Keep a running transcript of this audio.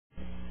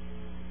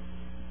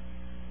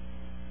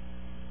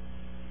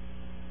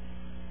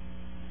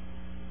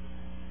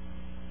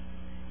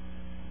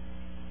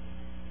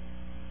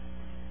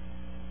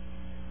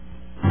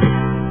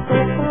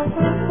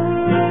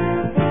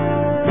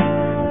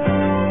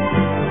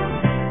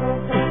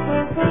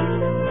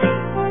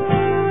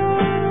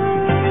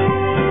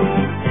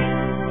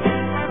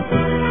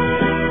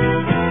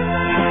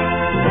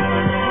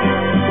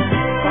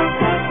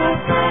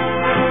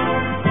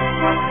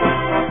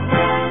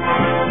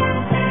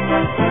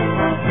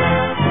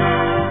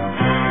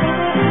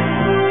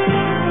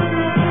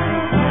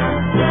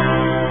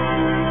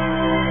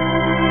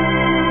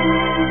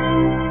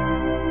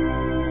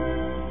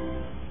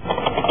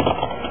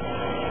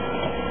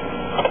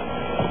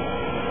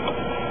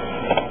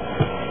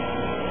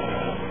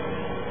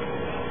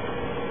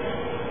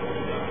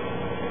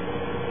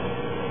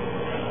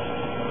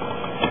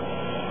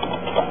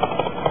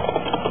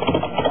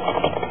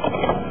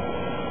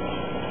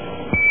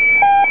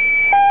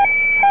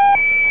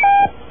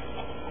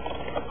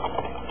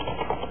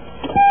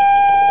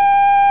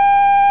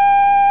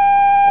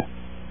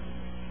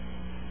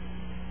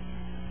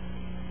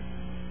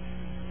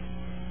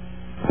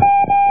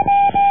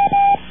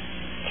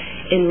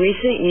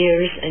recent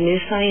years, a new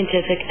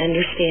scientific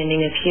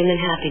understanding of human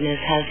happiness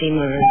has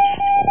emerged.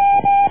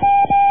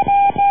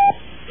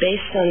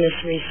 Based on this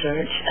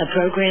research, a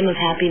program of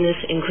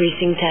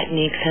happiness-increasing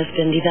techniques has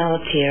been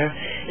developed here,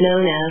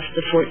 known as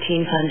the 14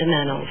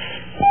 Fundamentals.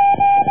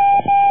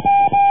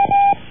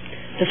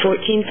 The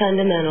 14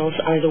 Fundamentals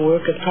are the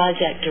work of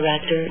Project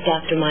Director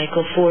Dr.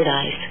 Michael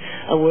FORDYCE,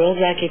 a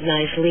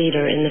world-recognized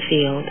leader in the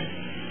field.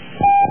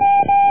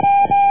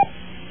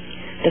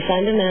 The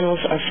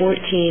fundamentals are 14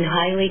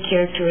 highly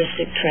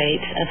characteristic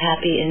traits of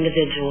happy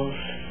individuals.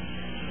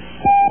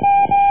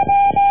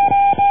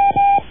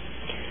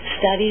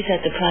 Studies at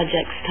the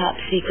project's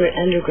top-secret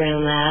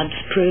underground labs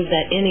prove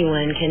that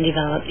anyone can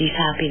develop these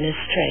happiness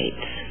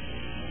traits.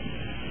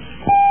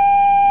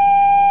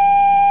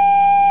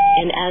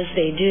 And as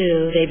they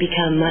do, they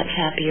become much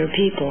happier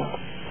people.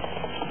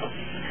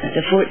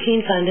 The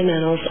 14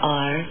 fundamentals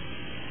are: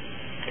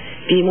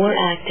 be more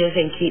active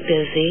and keep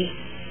busy,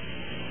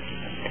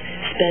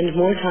 spend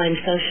more time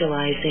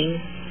socializing,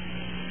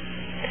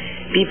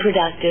 be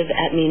productive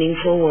at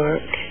meaningful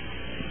work,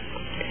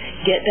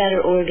 get better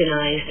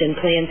organized and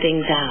plan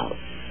things out,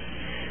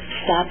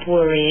 stop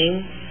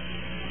worrying,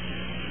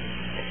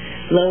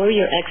 lower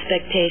your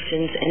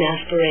expectations and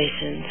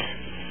aspirations,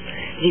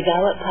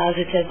 develop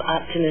positive,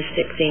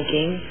 optimistic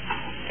thinking,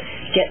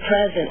 get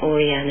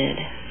present-oriented,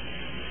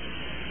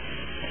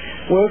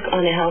 work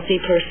on a healthy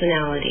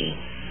personality,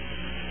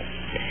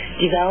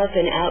 develop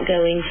an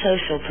outgoing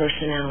social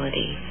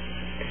personality,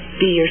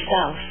 be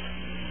yourself,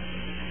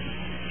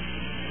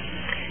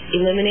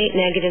 eliminate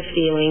negative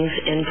feelings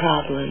and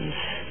problems.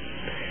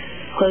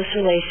 Close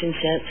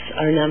relationships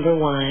are number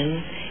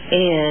one,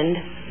 and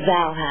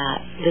VALHAT,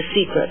 the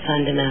secret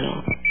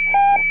fundamental.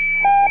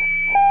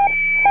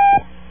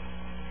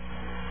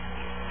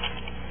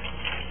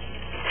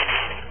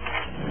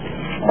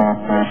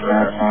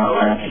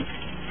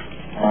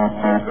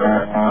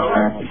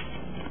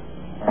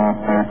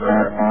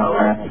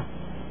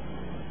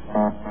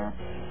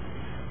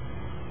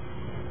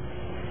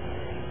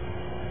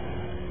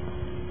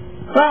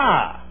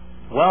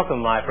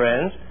 Welcome, my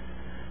friends,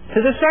 to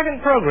the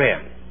second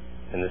program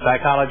in the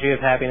Psychology of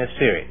Happiness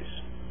series.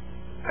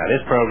 Now,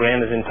 this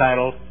program is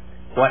entitled,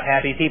 What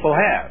Happy People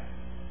Have,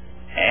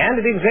 and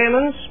it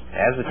examines,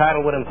 as the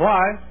title would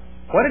imply,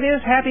 what it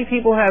is happy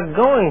people have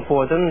going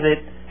for them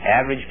that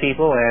average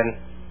people and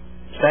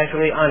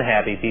especially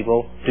unhappy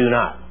people do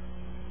not.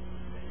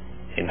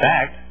 In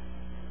fact,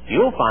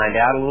 you'll find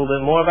out a little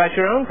bit more about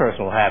your own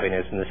personal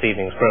happiness in this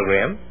evening's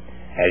program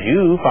as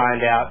you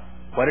find out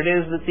what it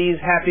is that these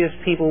happiest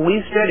people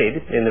we studied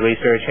in the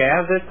research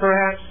have that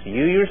perhaps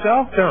you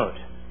yourself don't.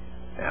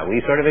 Now,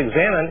 we sort of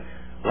examined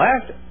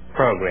last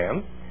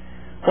program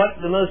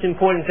what the most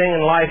important thing in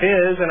life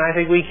is, and I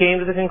think we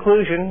came to the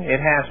conclusion it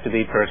has to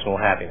be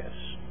personal happiness.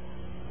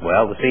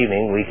 Well, this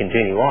evening we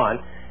continue on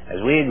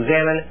as we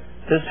examine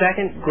the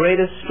second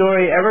greatest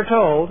story ever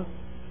told,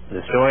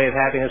 the story of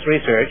happiness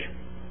research,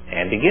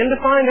 and begin to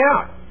find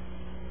out.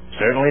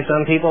 Certainly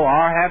some people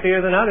are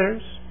happier than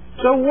others.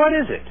 So what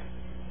is it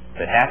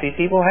that happy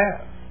people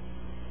have?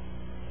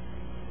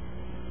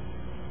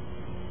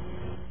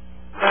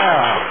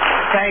 Oh,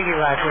 thank you,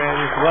 my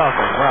friends.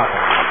 Welcome.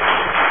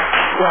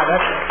 Well,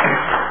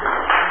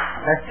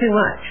 that's too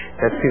much.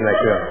 That's too much,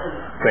 really.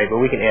 Great,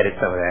 but we can edit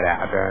some of that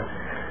out.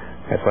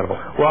 That's wonderful.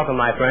 Welcome,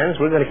 my friends.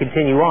 We're going to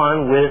continue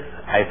on with,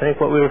 I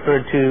think, what we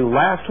referred to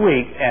last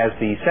week as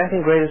the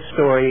second greatest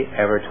story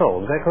ever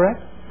told. Is that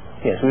correct?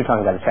 Yes, we were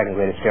talking about the second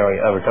greatest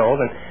story ever told,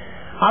 and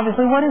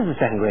obviously, what is the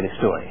second greatest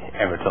story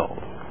ever told?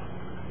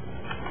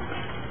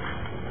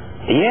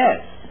 Yes,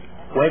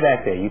 way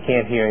back there. You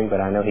can't hear him, but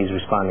I know he's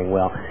responding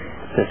well.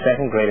 The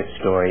second greatest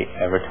story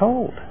ever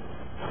told.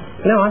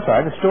 No, I'm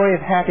sorry, the story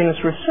of happiness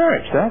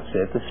research. That's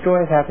it. The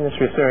story of happiness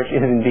research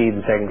is indeed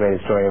the second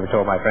greatest story ever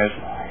told, my friends.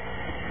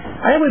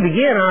 I think we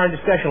began our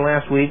discussion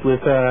last week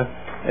with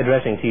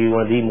addressing to you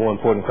one of the more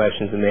important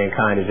questions that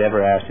mankind has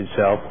ever asked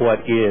itself: what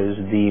is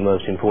the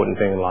most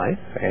important thing in life?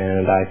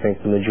 And I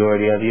think the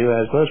majority of you,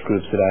 as most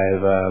groups that I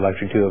have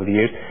lectured to over the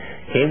years,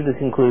 came to the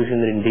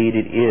conclusion that indeed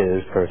it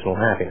is personal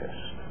happiness.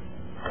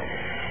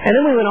 And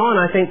then we went on,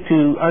 I think,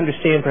 to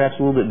understand perhaps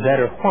a little bit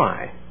better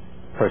why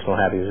personal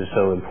happiness is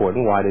so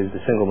important, why it is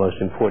the single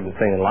most important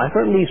thing in life,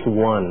 or at least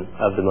one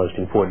of the most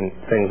important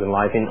things in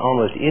life in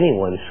almost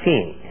anyone's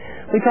scheme.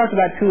 We talked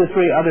about two or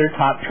three other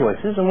top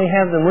choices, and we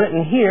have them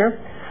written here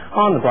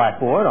on the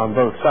blackboard, on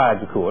both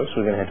sides, of course.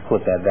 We're going to have to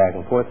put that back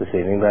and forth this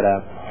evening, but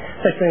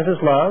such things as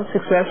love,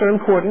 success are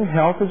important,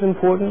 health is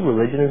important,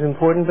 religion is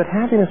important, but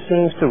happiness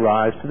seems to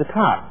rise to the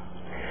top.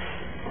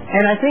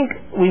 And I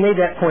think we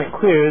made that point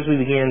clear as we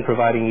began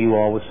providing you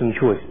all with some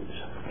choices.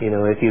 You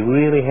know, if you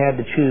really had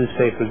to choose,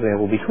 say, for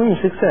example,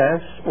 between success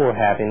or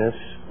happiness,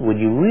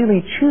 would you really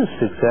choose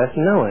success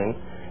knowing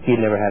you'd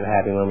never have a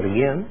happy moment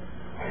again?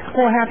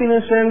 Or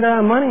happiness and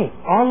money,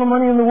 all the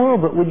money in the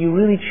world, but would you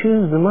really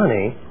choose the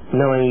money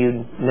knowing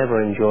you'd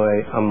never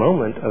enjoy a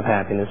moment of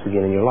happiness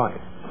again in your life?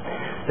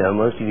 Now,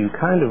 most of you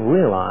kind of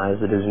realize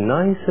that as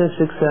nice as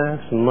success,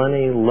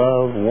 money,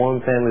 love,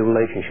 warm family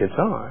relationships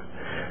are,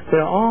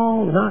 they're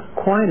all not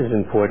quite as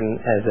important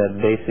as that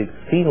basic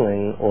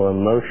feeling or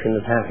emotion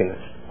of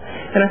happiness.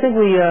 And I think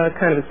we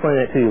kind of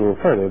explained that to you a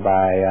little further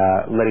by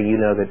letting you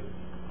know that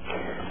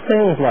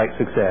things like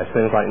success,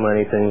 things like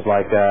money, things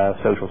like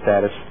social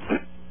status,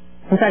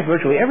 in fact,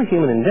 virtually every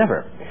human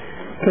endeavor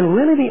can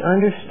really be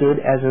understood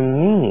as a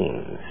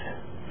means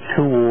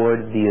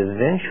toward the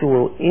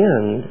eventual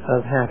end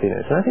of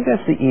happiness. And I think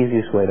that's the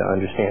easiest way to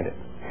understand it.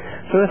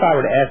 So if I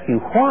were to ask you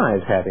why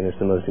is happiness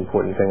the most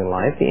important thing in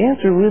life, the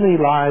answer really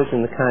lies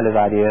in the kind of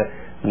idea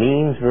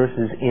means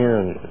versus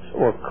ends,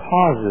 or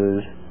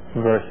causes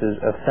versus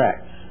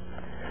effects.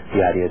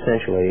 The idea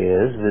essentially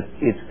is that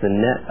it's the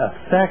net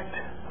effect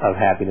of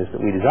happiness that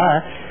we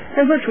desire,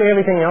 and virtually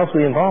everything else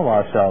we involve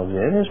ourselves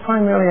in is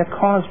primarily a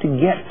cause to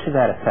get to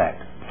that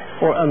effect,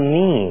 or a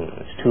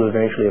means to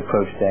eventually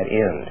approach that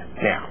end.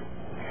 Now,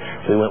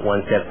 we went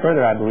one step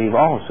further, I believe,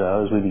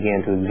 also, as we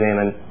began to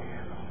examine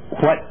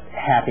what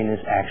happiness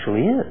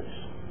actually is,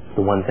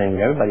 the one thing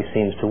that everybody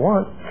seems to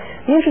want.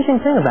 The interesting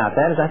thing about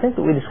that is I think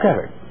that we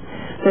discovered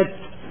that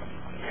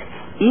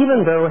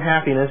even though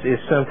happiness is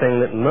something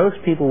that most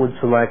people would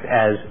select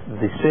as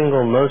the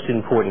single most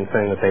important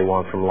thing that they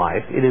want from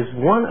life, it is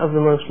one of the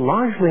most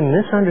largely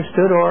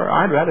misunderstood, or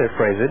I'd rather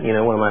phrase it,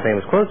 one of my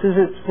famous quotes is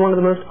it's one of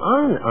the most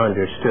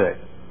ununderstood.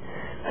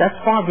 That's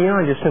far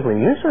beyond just simply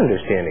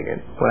misunderstanding it.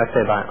 What I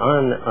say by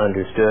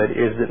ununderstood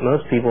is that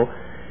most people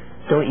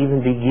don't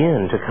even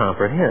begin to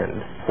comprehend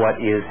what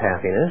is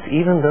happiness,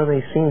 even though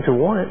they seem to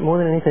want it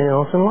more than anything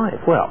else in life.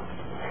 Well,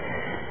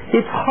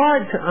 it's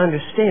hard to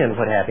understand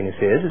what happiness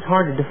is. It's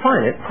hard to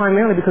define it,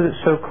 primarily because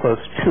it's so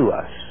close to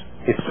us.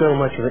 It's so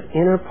much of an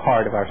inner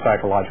part of our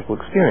psychological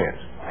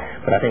experience.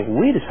 But I think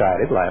we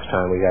decided last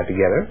time we got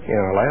together, in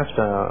our last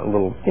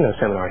little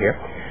seminar here,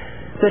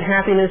 that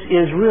happiness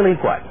is really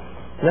what?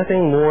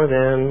 Nothing more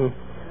than,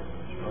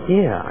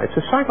 it's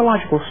a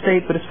psychological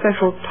state, but a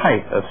special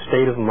type of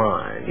state of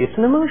mind. It's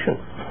an emotion.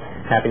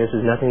 Happiness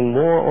is nothing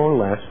more or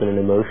less than an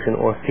emotion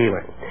or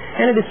feeling.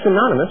 And it is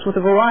synonymous with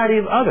a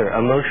variety of other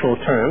emotional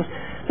terms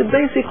that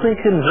basically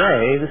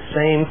convey the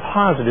same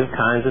positive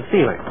kinds of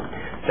feeling.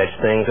 Such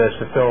things as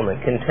fulfillment,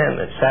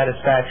 contentment,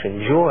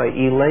 satisfaction, joy,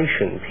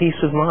 elation, peace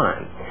of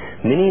mind.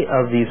 Many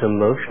of these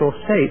emotional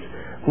states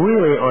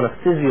really on a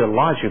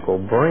physiological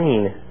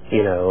brain,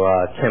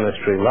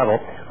 chemistry level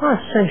are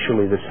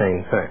essentially the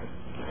same thing.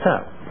 So,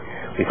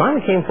 we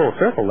finally came full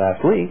circle last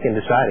week in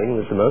deciding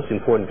that the most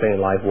important thing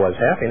in life was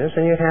happiness,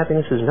 and yet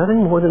happiness is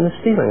nothing more than this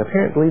feeling.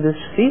 Apparently this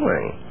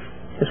feeling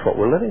is what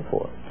we're living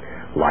for.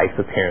 Life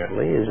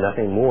apparently is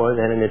nothing more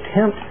than an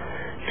attempt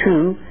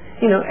to,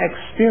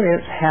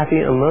 experience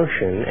happy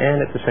emotion,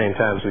 and at the same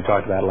time, as we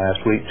talked about last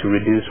week, to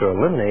reduce or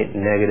eliminate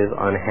negative,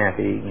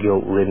 unhappy,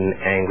 guilt-ridden,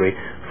 angry,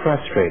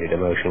 frustrated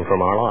emotion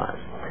from our lives.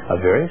 A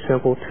very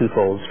simple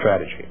twofold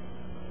strategy.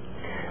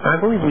 I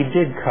believe we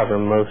did cover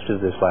most of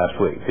this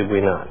last week, did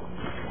we not?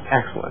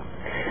 Excellent.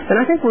 And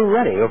I think we're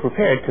ready or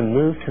prepared to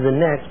move to the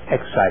next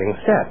exciting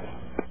step.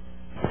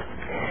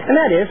 And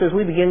that is, as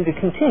we begin to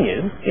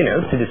continue,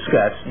 to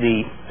discuss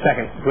the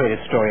second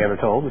greatest story ever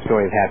told, the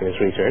story of happiness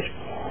research,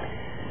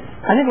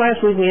 I think last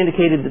week we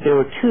indicated that there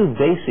were two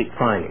basic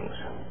findings,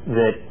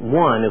 that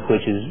one of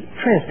which is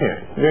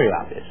transparent, very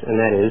obvious, and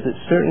that is that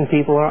certain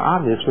people are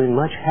obviously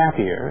much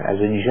happier as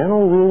a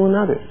general rule than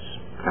others.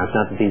 Now, it's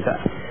not that these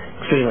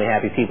extremely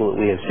happy people that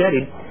we have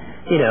studied,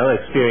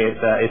 experience,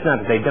 it's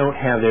not that they don't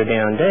have their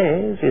down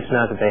days, it's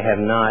not that they have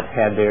not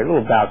had their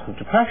little bouts of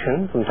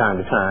depression from time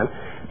to time.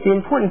 The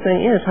important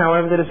thing is,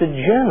 however, that as a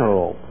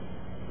general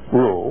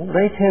rule,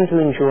 they tend to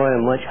enjoy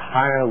a much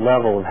higher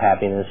level of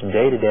happiness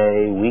day to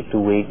day, week to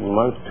week,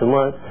 month to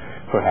month,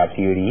 perhaps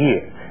year to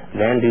year,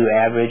 than do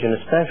average and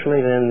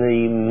especially than the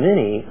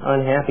many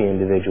unhappy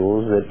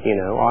individuals that,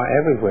 are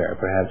everywhere.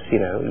 Perhaps,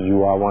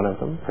 you are one of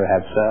them.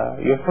 Perhaps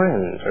your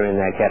friends are in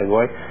that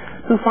category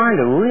who find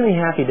a really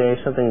happy day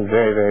something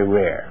very, very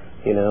rare.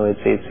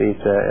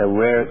 It's a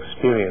rare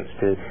experience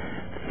to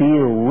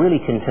feel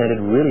really contented,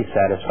 really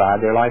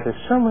satisfied. Their life is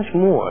so much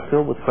more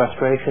filled with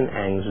frustration,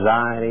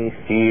 anxiety,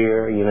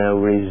 fear,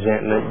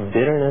 resentment,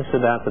 bitterness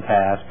about the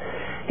past,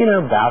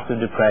 bouts of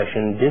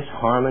depression,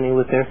 disharmony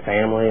with their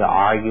family,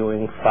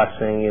 arguing,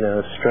 fussing,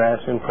 stress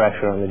and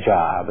pressure on the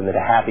job, and that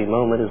a happy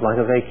moment is like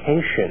a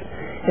vacation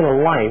in a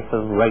life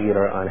of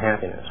regular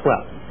unhappiness.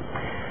 Well,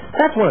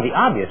 that's one of the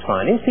obvious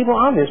findings. People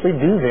obviously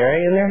do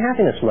vary in their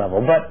happiness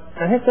level, but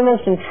I think the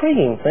most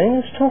intriguing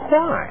thing is to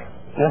why.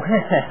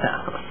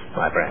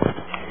 My friend,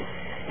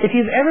 if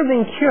you've ever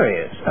been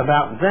curious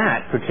about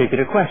that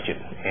particular question,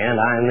 and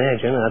I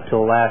imagine up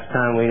till last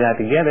time we got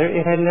together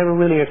it had never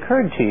really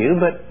occurred to you,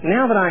 but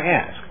now that I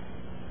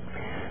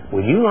ask,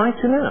 would you like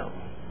to know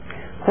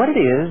what it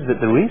is that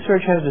the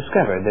research has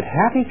discovered that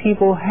happy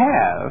people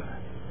have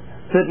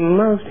that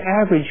most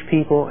average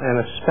people and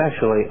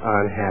especially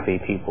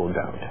unhappy people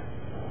don't?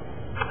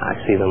 I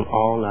see them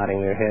all nodding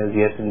their heads.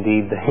 Yes,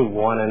 indeed, they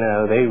want to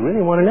know. They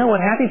really want to know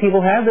what happy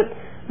people have that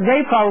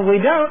they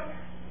probably don't,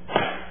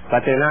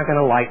 but they're not going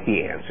to like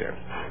the answer.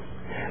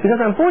 Because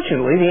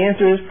unfortunately, the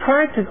answer is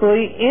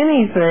practically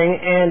anything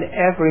and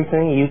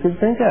everything you could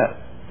think of.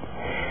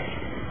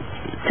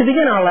 To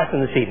begin our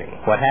lesson this evening,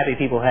 what happy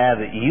people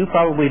have that you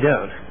probably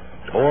don't,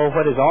 or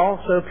what is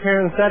also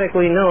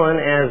parenthetically known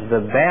as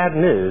the bad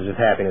news of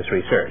happiness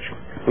research,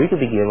 we could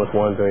begin with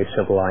one very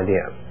simple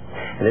idea.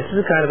 And this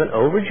is a kind of an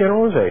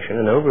overgeneralization,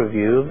 an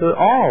overview of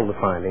all the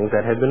findings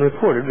that have been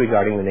reported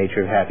regarding the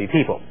nature of happy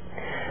people.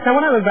 Now,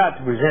 what I'm about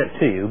to present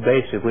to you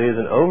basically is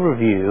an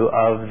overview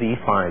of the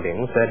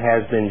findings that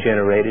has been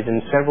generated in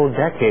several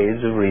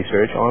decades of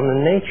research on the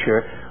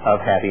nature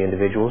of happy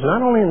individuals, not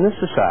only in this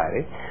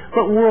society,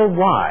 but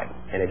worldwide.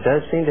 And it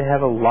does seem to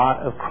have a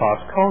lot of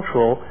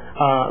cross-cultural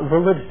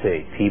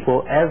validity.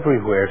 People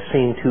everywhere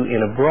seem to,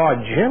 in a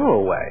broad,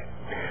 general way,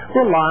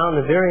 rely on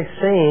the very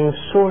same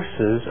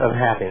sources of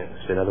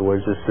happiness. In other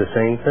words, it's the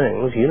same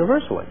things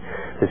universally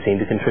that seem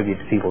to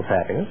contribute to people's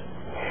happiness.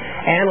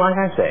 And like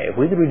I say, if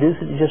we could reduce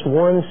it to just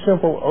one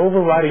simple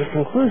overriding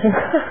conclusion,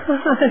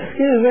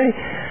 excuse me,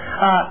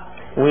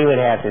 we would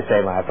have to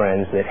say, my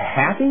friends, that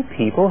happy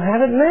people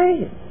have it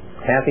made.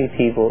 Happy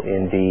people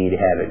indeed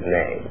have it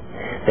made.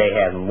 They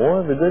have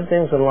more of the good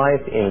things in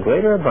life in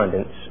greater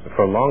abundance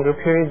for longer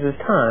periods of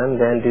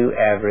time than do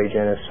average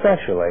and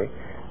especially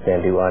than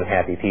do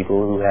unhappy people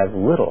who have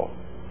little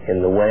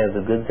in the way of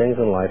the good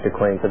things in life to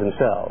claim for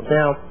themselves.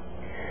 Now,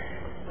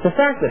 the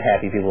fact that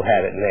happy people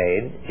have it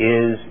made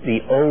is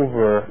the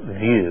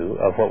overview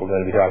of what we're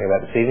going to be talking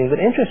about this evening. But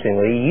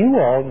interestingly, you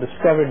all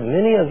discovered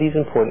many of these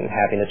important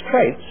happiness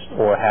traits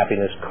or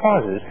happiness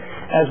causes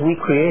as we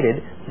created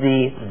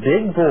the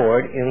big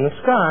board in the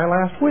sky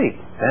last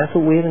week. That's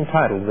what we've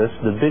entitled this,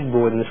 the big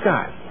board in the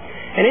sky.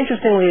 And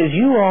interestingly, as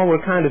you all were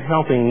kind of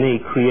helping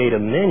me create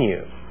a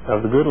menu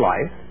of the good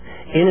life,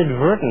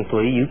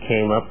 inadvertently you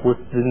came up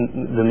with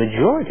the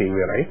majority,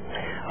 really,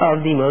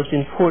 of the most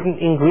important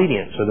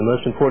ingredients or the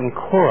most important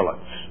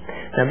correlates.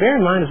 Now, bear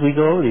in mind as we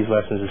go over these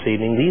lessons this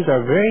evening, these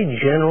are very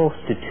general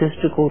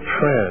statistical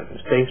trends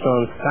based on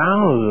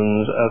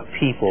thousands of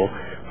people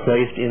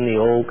placed in the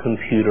old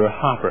computer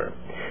hopper.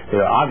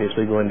 There are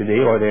obviously going to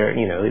be, or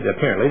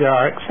apparently there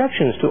are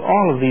exceptions to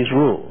all of these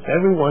rules.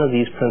 Every one of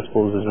these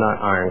principles is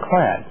not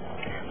ironclad.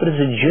 But as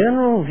a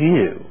general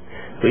view,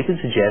 we can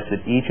suggest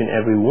that each and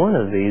every one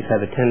of these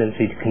have a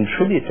tendency to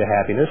contribute to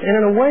happiness, and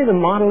in a way the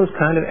model is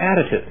kind of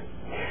additive.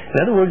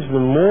 In other words, the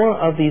more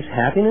of these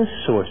happiness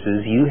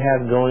sources you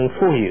have going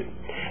for you,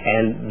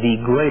 and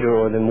the greater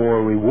or the more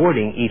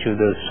rewarding each of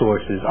those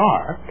sources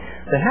are,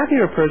 the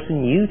happier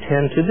person you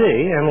tend to be,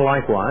 and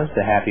likewise,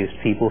 the happiest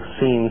people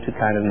seem to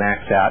kind of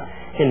max out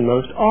in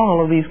most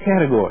all of these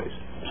categories.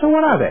 So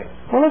what are they?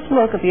 Well, let's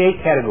look at the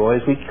 8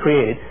 categories we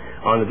created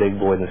on the big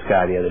board in the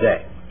sky the other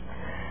day.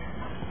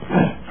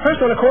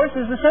 First one, of course,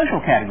 is the social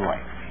category.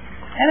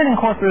 And it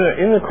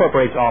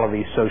incorporates all of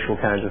these social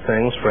kinds of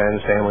things, friends,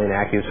 family, and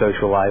active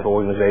social life,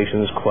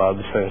 organizations,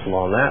 clubs, things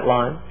along that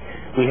line.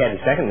 We had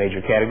the second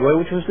major category,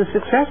 which was the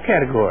success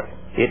category.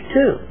 It,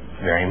 too,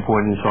 very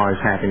important as far as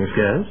happiness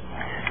goes.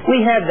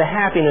 We had the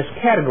happiness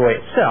category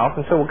itself,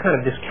 and so we'll kind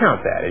of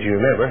discount that. As you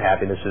remember,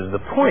 happiness is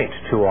the point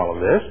to all of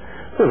this.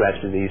 The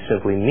rest of these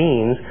simply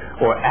means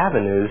or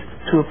avenues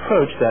to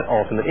approach that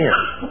ultimate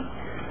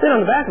end. Then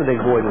on the back of the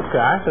big board in the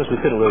sky, since we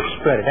couldn't really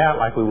spread it out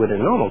like we would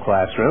in a normal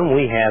classroom,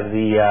 we have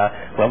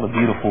the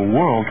beautiful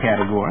world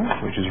category,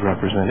 which is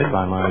represented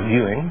by my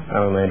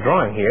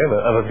drawing here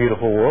of a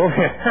beautiful world.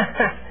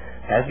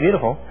 That's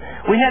beautiful.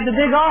 We had the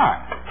big R,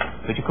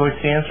 which of course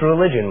stands for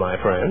religion, my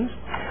friends.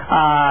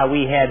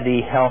 We had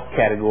the health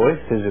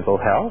category, physical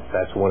health.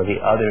 That's one of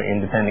the other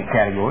independent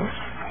categories.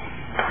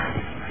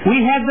 We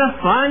had the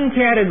fun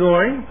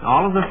category,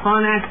 all of the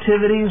fun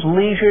activities,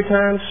 leisure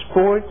time,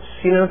 sports,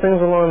 things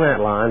along that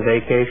line,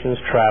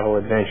 vacations, travel,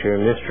 adventure,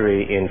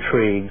 mystery,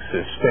 intrigue,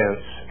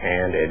 suspense,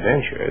 and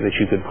adventure that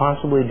you could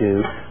possibly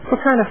do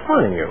for kind of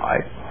fun in your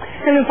life.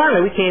 And then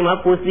finally we came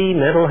up with the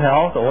mental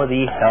health or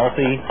the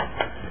healthy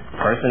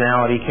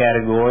personality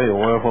category,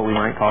 or what we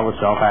might call the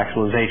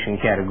self-actualization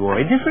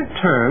category. Different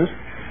terms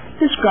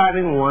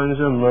describing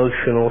one's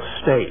emotional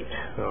state,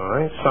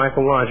 all right,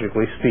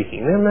 psychologically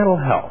speaking, their mental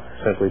health,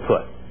 simply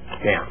put.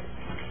 Now,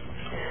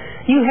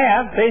 you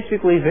have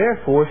basically,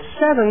 therefore,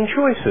 7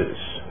 choices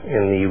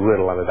in the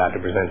riddle I'm about to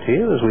present to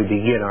you as we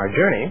begin our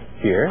journey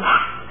here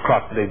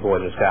across the big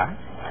board in the sky.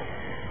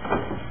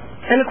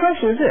 And the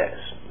question is this: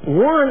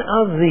 one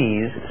of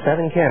these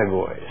 7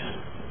 categories,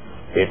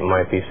 it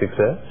might be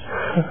success,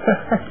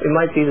 it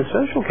might be the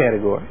social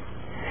category,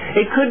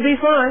 it could be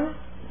fun,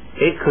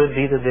 it could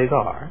be the big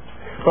R.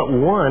 But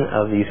one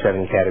of these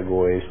 7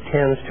 categories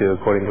tends to,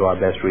 according to our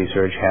best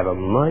research, have a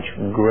much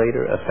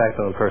greater effect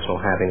on personal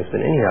happiness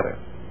than any other.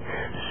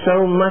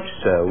 So much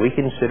so, we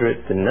consider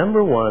it the #1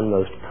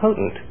 most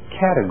potent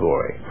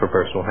category for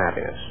personal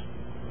happiness.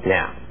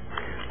 Now,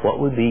 what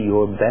would be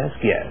your best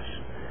guess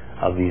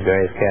of these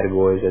various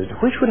categories as to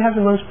which would have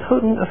the most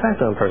potent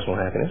effect on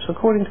personal happiness,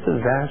 according to the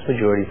vast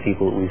majority of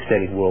people that we've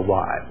studied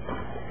worldwide?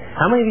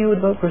 How many of you would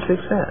vote for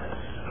success?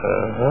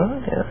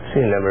 Yeah, I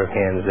see a number of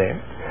hands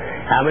there.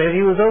 How many of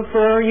you would vote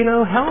for,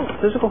 health,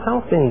 physical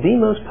health being the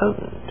most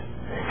potent?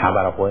 How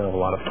about a whale of a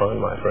lot of fun,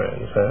 my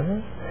friends?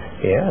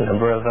 Yeah, a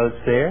number of votes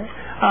there.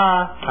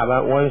 How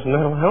about one's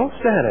mental health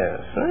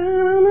status? I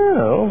don't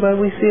know, but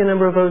we see a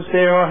number of votes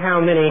there. Or how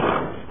many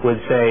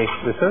would say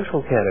the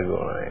social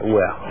category?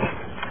 Well,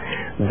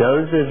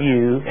 those of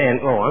you, and,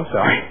 I'm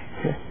sorry.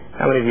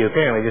 How many of you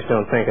apparently just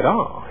don't think at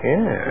all?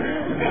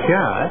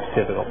 Yeah, that's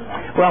typical.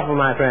 Well, for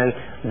my friends,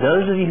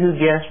 those of you who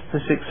guessed the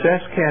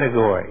success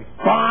category,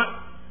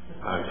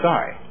 I'm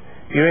sorry,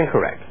 you're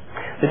incorrect.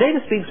 The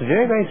data speaks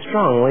very, very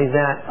strongly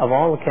that of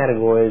all the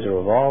categories or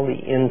of all the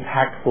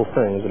impactful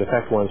things that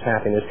affect one's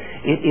happiness,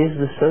 it is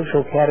the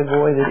social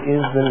category that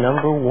is the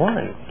number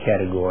one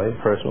category of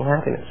personal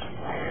happiness.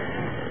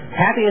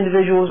 Happy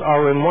individuals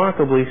are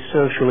remarkably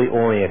socially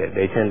oriented.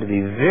 They tend to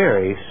be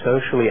very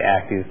socially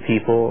active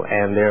people,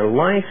 and their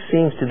life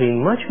seems to be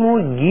much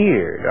more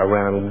geared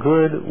around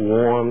good,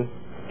 warm,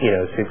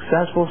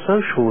 successful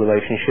social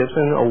relationships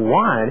and a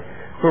wide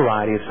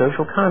variety of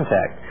social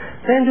contact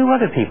than do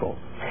other people.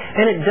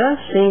 And it does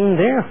seem,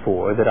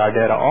 therefore, that our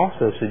data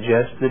also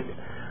suggests that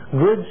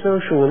good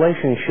social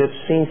relationships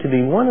seem to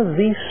be one of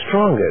the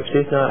strongest,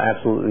 if not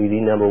absolutely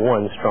the number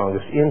one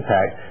strongest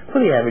impact for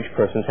the average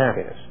person's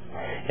happiness.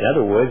 In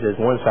other words, as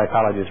one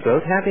psychologist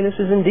wrote, happiness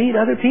is indeed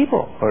other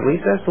people, or at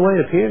least that's the way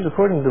it appears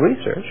according to the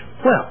research.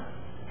 Well,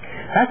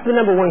 that's the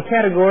number one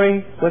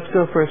category. Let's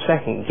go for a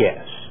second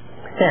guess.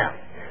 Now,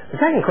 the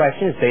second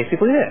question is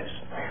basically this.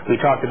 We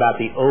talked about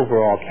the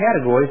overall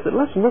categories, but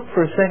let's look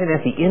for a second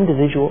at the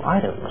individual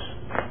items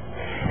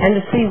and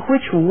to see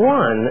which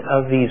one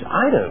of these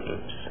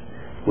items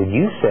would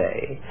you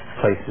say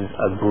places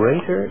a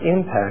greater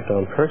impact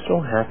on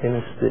personal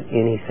happiness than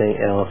anything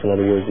else. In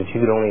other words, if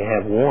you could only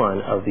have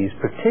one of these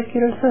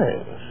particular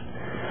things,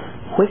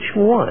 which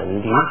one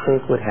do you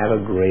think would have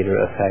a greater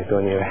effect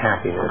on your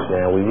happiness?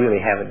 Now, we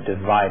really haven't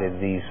divided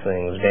these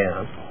things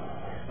down,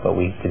 but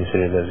we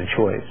consider it as a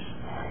choice.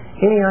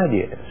 Any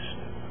ideas?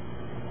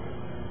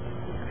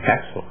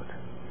 Excellent.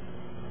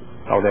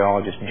 Oh, they're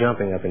all just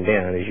jumping up and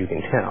down, as you can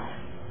tell.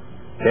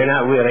 They're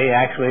not really.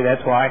 Actually,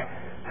 that's why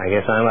I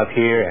guess I'm up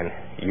here and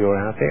you're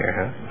out there,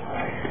 huh?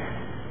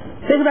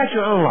 Think about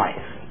your own life.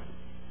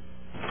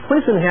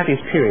 What has been the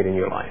happiest period in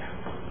your life,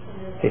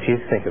 if you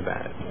think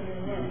about it?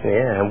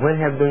 Yeah, and what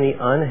have been the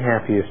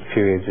unhappiest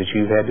periods that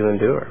you've had to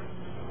endure?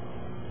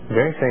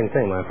 Very same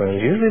thing, my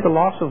friends. Usually the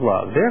loss of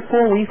love.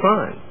 Therefore, we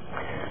find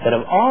that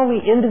of all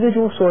the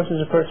individual sources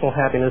of personal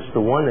happiness,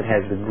 the one that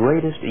has the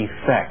greatest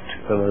effect,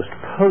 the most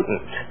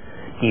potent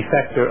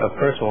effector of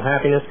personal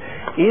happiness,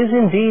 is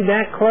indeed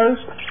that close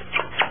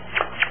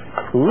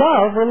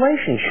love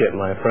relationship,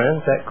 my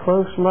friends, that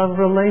close love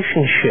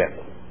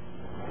relationship.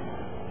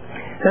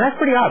 Now,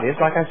 that's pretty obvious,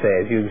 like I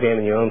say, as you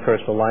examine your own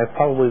personal life,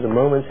 probably the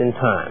moments in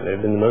time that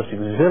have been the most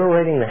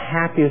exhilarating, the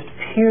happiest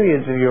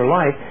periods of your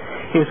life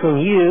is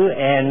when you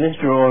and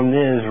Mr. or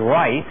Ms.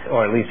 Right,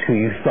 or at least who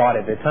you thought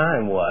at the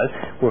time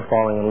were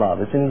falling in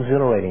love. It's an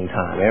exhilarating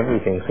time.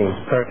 Everything seems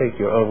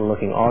perfect. You're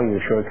overlooking all your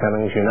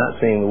shortcomings. You're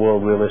not seeing the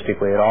world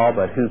realistically at all,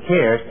 but who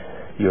cares?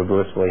 You're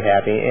blissfully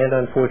happy,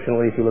 and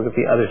unfortunately, if you look at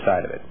the other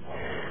side of it,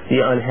 the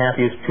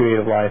unhappiest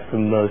period of life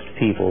for most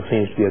people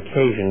seems to be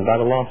occasioned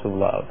by the loss of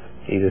love,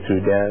 either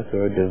through death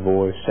or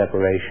divorce,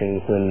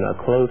 separation, when a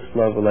close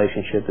love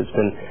relationship that's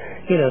been,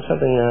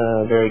 something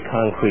very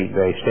concrete,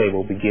 very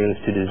stable, begins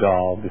to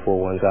dissolve before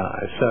one's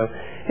eyes. So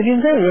if you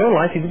examine your own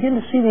life, you begin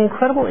to see the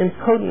incredible,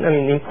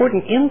 the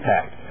important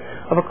impact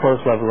of a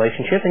close love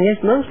relationship, and yet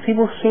most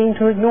people seem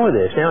to ignore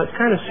this. Now, it's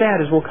kind of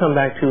sad, as we'll come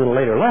back to in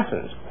later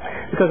lessons,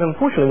 because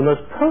unfortunately the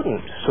most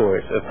potent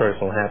source of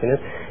personal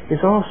happiness is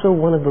also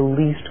one of the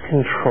least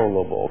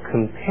controllable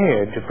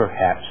compared to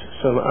perhaps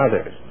some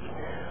others.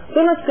 So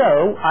let's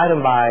go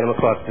item by item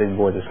across the big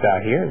board of the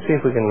sky here and see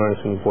if we can learn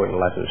some important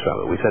lessons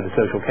from it. We said the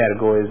social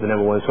category is the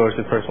number one source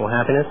of personal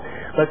happiness.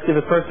 Let's give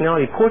a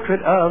personality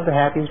portrait of the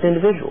happiest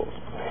individuals.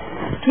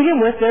 To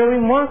begin with, they're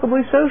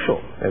remarkably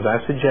social. As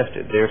I've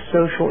suggested, their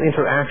social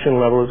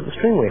interaction level is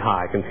extremely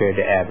high compared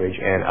to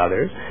average and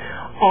others.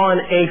 On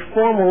a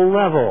formal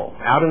level,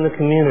 out in the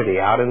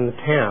community, out in the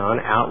town,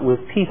 out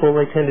with people,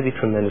 they tend to be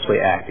tremendously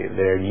active.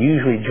 They're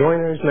usually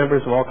joiners,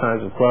 members of all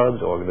kinds of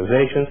clubs,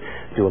 organizations,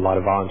 do a lot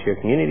of volunteer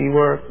community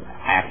work,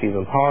 active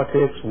in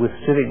politics, with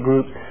civic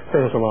groups,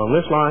 things along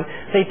this line.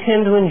 They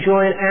tend to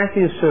enjoy an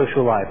active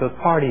social life of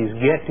parties,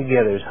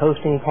 get-togethers,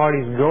 hosting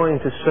parties,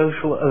 going to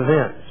social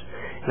events.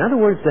 In other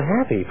words, the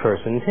happy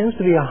person tends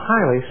to be a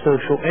highly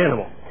social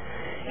animal.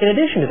 In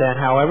addition to that,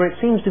 however, it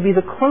seems to be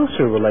the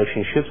closer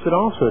relationships that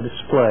also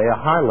display a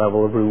high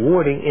level of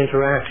rewarding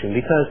interaction,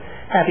 because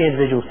happy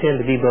individuals tend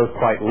to be both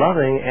quite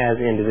loving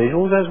as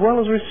individuals as well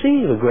as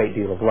receive a great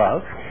deal of love.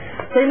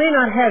 They may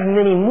not have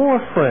many more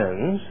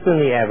friends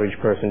than the average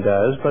person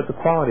does, but the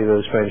quality of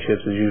those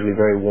friendships is usually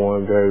very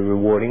warm, very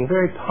rewarding,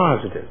 very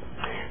positive.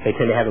 They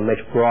tend to have a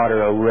much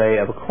broader array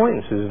of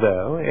acquaintances,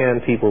 though,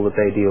 and people that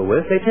they deal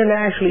with. They tend to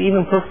actually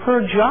even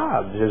prefer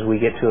jobs, as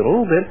we get to it a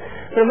little bit.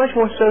 They're much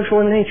more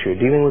social in nature,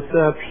 dealing with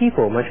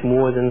people much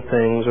more than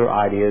things or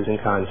ideas and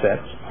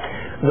concepts.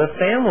 The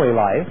family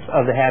life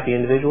of the happy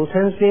individual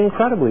tends to be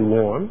incredibly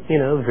warm,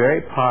 very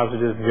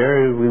positive,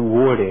 very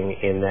rewarding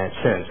in that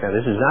sense. Now,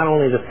 this is not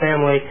only the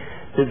family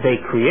that they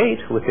create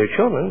with their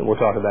children, we'll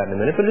talk about in a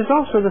minute, but it's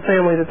also the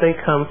family that they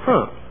come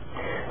from.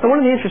 And one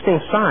of the interesting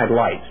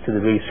sidelights to the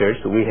research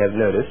that we have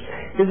noticed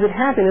is that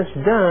happiness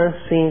does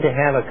seem to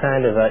have a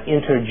kind of an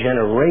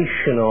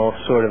intergenerational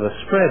sort of a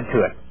spread to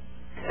it.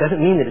 Doesn't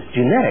mean that it's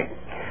genetic,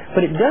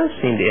 but it does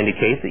seem to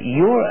indicate that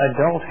your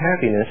adult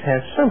happiness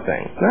has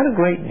something, not a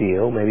great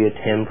deal, maybe a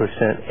 10%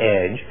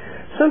 edge,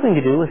 something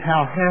to do with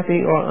how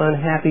happy or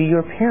unhappy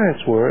your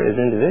parents were as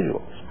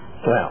individuals.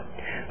 Well,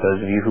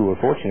 those of you who were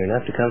fortunate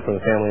enough to come from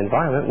a family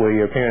environment where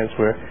your parents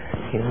were,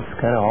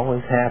 kind of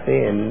always happy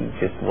and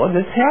just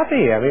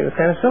happy. I mean, it was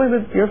kind of silly,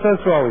 but your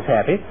folks were always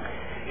happy.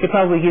 It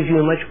probably gives you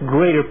a much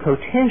greater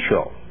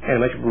potential and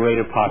a much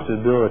greater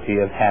possibility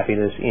of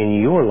happiness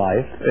in your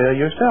life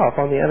yourself.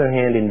 On the other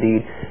hand,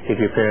 indeed, if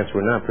your parents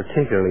were not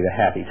particularly the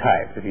happy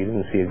type, if you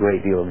didn't see a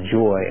great deal of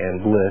joy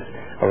and bliss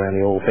around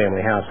the old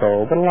family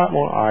household, but a lot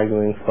more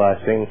arguing,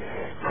 fussing,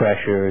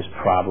 pressures,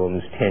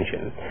 problems,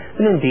 tension,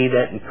 then indeed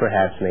that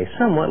perhaps may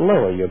somewhat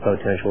lower your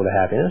potential to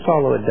happiness,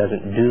 although it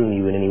doesn't doom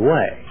you in any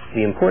way.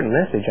 The important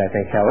message, I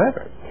think,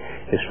 however,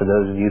 is for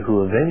those of you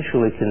who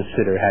eventually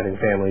consider having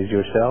families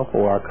yourself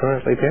or are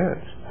currently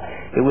parents.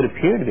 It would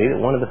appear to be that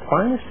one of the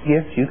finest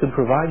gifts you could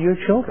provide your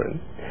children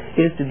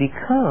is to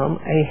become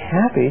a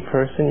happy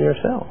person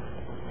yourself.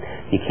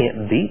 You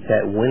can't beat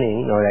that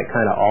winning or that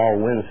kind of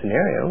all-win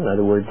scenario. In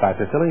other words, by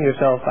fulfilling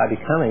yourself by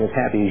becoming as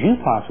happy as you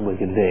possibly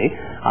can be,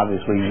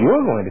 obviously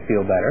you're going to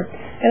feel better.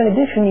 And in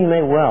addition, you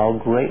may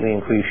well greatly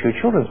increase your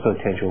children's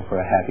potential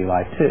for a happy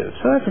life too.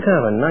 So that's a kind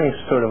of a nice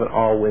sort of an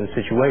all-win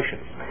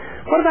situation.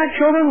 What about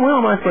children?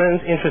 Well, my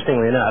friends,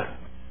 interestingly enough,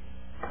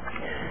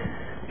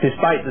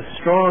 despite the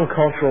strong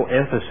cultural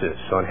emphasis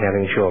on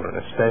having children,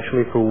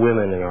 especially for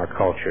women in our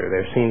culture,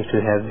 there seems to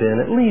have been,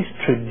 at least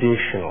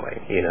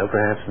traditionally,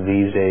 perhaps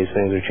these days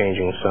things are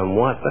changing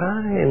somewhat, but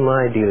I, in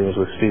my dealings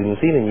with students,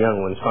 even young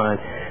ones, find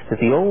that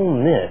the old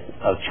myth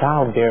of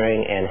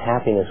childbearing and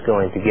happiness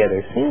going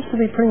together seems to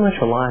be pretty much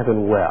alive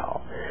and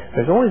well.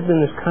 There's always been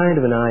this kind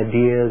of an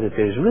idea that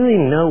there's really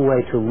no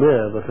way to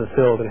live a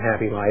fulfilled and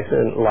happy life,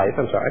 unless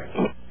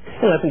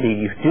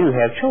indeed you do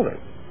have children.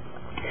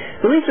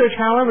 The research,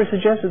 however,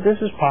 suggests that this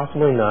is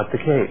possibly not the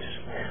case.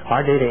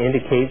 Our data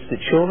indicates that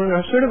children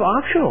are sort of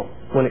optional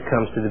when it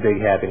comes to the big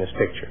happiness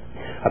picture.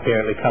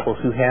 Apparently, couples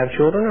who have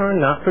children are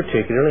not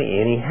particularly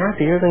any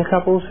happier than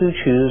couples who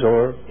choose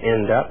or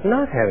end up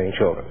not having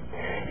children.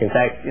 In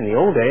fact, in the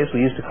old days,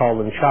 we used to call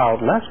them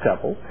childless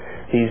couples.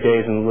 These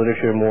days in the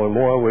literature, more and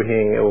more, we're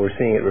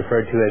seeing it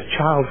referred to as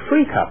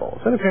child-free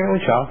couples. And apparently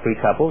child-free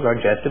couples are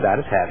just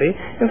about as happy.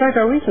 In fact,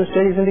 our recent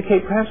studies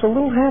indicate perhaps a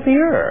little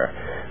happier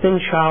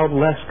than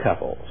childless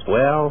couples.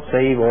 Well,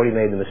 say you've already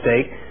made the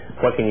mistake,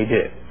 what can you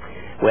do?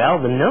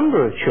 Well, the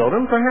number of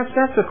children, perhaps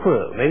that's a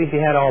clue. Maybe if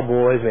you had all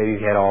boys, maybe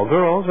if you had all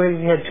girls, maybe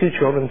if you had 2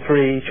 children,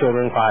 3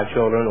 children, 5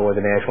 children, or the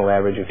national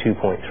average of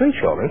 2.3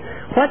 children.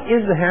 What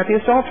is the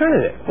happiest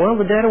alternative? Well,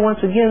 the data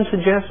once again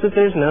suggests that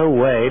there's no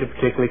way to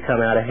particularly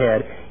come out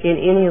ahead in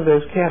any of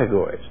those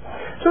categories.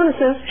 So in a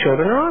sense,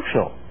 children are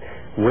optional.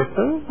 With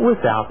them,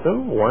 without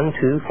them, 1,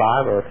 2,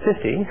 5, or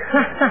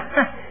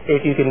 50,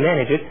 if you can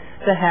manage it,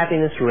 the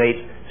happiness rates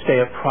stay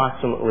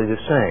approximately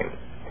the same.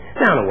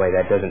 Now, in a way,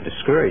 that doesn't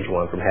discourage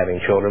one from having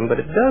children, but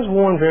it does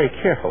warn very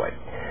carefully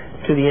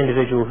to the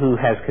individual who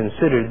has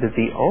considered that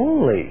the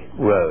only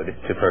road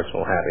to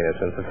personal happiness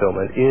and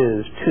fulfillment is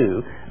to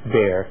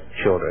bear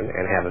children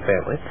and have a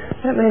family.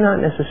 That may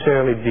not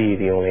necessarily be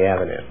the only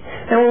avenue.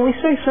 Now, when we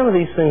say some of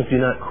these things do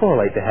not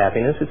correlate to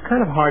happiness, it's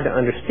kind of hard to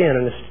understand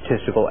in a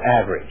statistical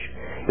average.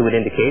 It would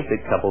indicate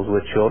that couples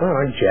with children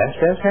are just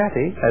as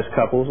happy as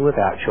couples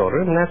without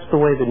children, and that's the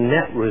way the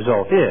net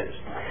result is.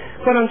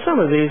 But on some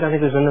of these, I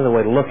think there's another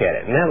way to look at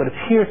it, and that would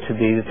appear to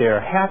be that there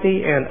are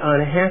happy and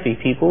unhappy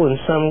people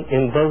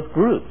in both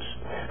groups.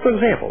 For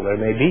example,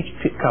 there may be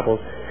couples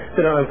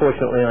that are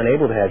unfortunately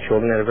unable to have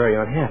children and are very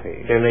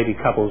unhappy. There may be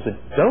couples that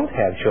don't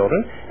have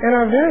children and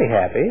are very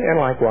happy,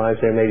 and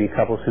likewise there may be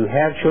couples who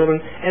have children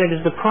and it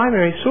is the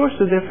primary source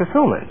of their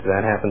fulfillment.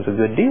 That happens a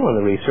good deal in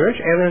the research,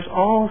 and there's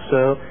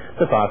also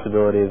the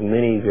possibility of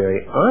many very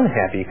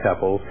unhappy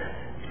couples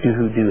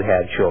who do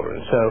have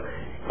children. So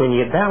when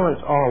you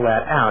balance all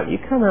that out, you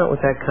come out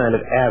with that kind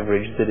of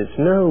average that it's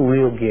no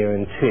real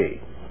guarantee.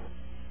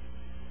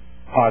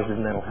 Positive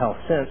mental health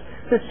sense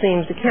that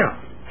seems to count.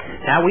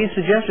 Now, we've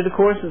suggested, of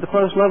course, that the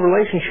close love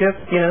relationship,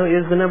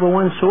 is the number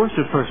one source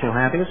of personal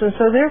happiness, and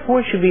so therefore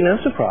it should be no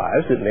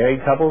surprise that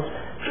married people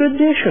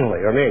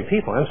traditionally in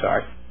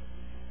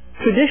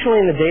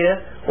the data,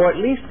 or at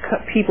least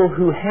people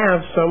who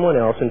have someone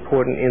else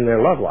important in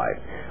their love life,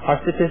 are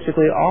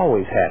statistically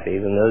always happier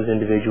than those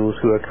individuals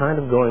who are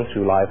kind of going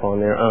through life on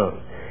their own.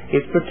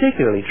 It's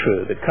particularly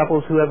true that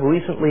couples who have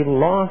recently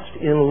lost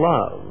in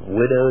love,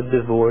 widowed,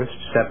 divorced,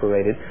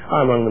 separated,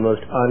 are among the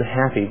most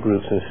unhappy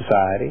groups in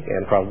society,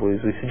 and probably,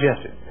 as we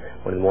suggested,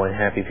 one of the more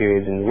unhappy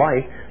periods in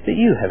life that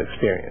you have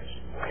experienced.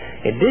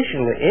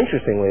 Additionally,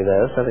 interestingly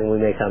though, something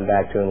we may come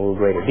back to in a little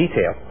greater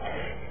detail,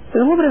 there's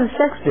a little bit of a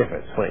sex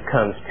difference when it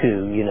comes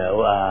to,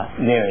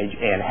 marriage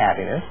and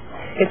happiness.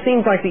 It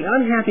seems like the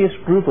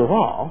unhappiest group of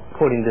all,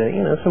 according to,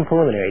 some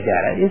preliminary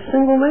data, is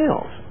single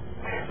males.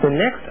 The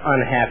next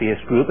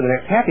unhappiest group, and the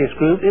next happiest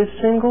group, is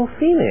single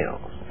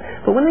females.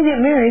 But when they get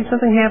married,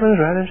 something happens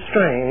rather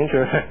strange,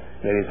 or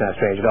maybe it's not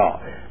strange at all.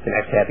 The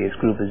next happiest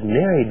group is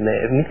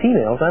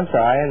females, and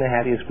the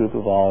happiest group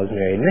of all is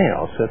married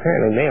males. So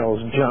apparently males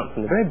jump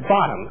from the very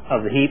bottom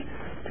of the heap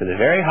to the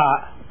very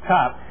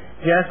top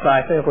just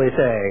by simply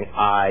saying,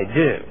 I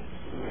do.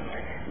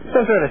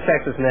 Some sort of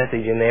sexist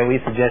message in there.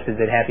 We suggested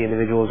that happy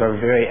individuals are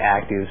very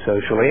active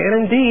socially,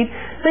 and indeed,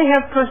 they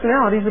have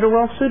personalities that are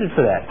well suited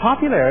for that.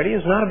 Popularity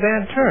is not a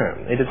bad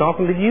term. It has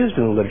often been used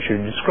in the literature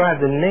to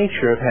describe the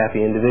nature of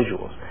happy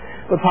individuals.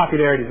 But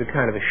popularity is a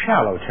kind of a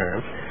shallow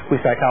term. We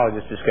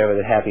psychologists discover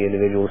that happy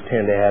individuals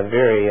tend to have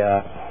very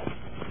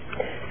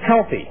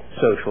healthy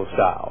social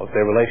styles.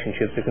 Their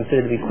relationships are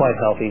considered to be quite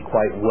healthy,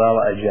 quite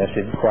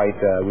well-adjusted, quite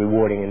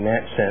rewarding in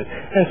that sense.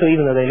 And so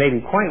even though they may be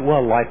quite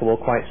well-likable,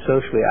 quite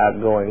socially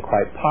outgoing,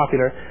 quite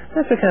popular,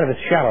 that's a kind of a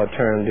shallow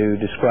term to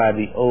describe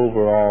the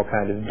overall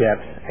kind of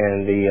depth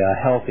and the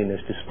healthiness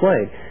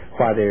displayed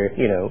by their,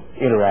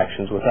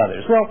 interactions with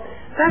others. Well,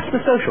 that's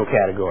the social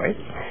category.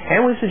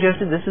 And we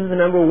suggested this is the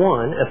number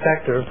one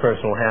effector of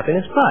personal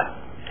happiness. But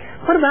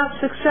what about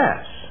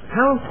success?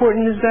 How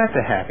important is that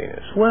to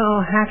happiness? Well,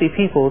 happy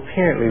people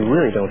apparently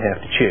really don't have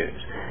to choose.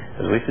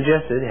 As we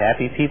suggested,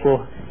 happy people,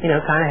 kind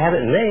of have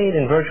it made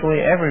in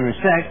virtually every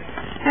respect,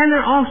 and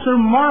they're also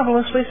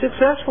marvelously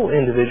successful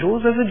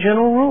individuals as a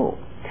general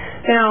rule.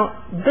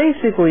 Now,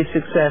 basically,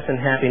 success and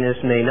happiness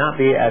may not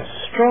be as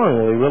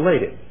strongly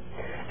related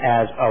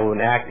as an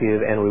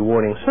active and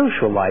rewarding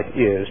social life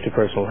is to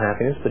personal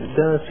happiness, but it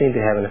does seem to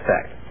have an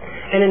effect.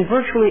 And in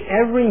virtually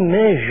every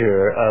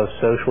measure of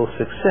social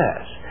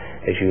success,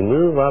 as you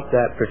move up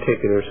that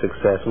particular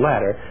success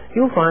ladder,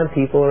 you'll find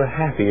people are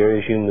happier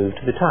as you move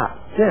to the top.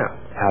 Now,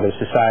 how does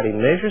society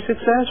measure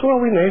success?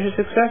 Well, we measure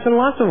success in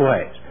lots of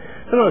ways.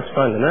 The most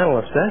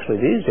fundamental,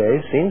 especially these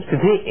days, seems to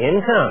be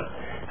income.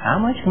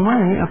 How much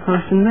money a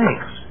person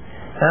makes.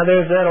 Now,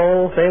 there's that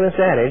old famous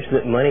adage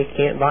that money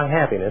can't buy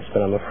happiness,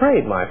 but I'm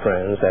afraid, my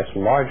friends, that's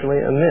largely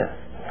a myth.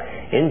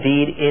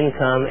 Indeed,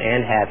 income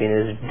and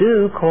happiness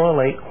do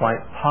correlate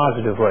quite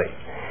positively.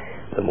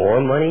 The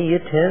more money you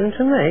tend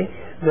to make,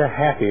 the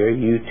happier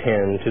you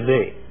tend to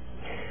be.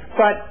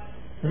 But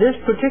this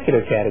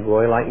particular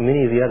category, like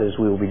many of the others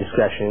we will be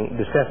discussing,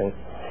 is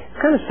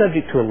kind of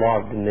subject to a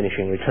law of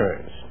diminishing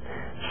returns.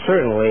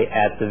 Certainly,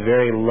 at the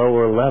very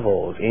lower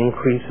levels,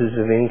 increases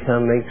of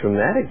income make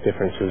dramatic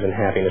differences in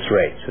happiness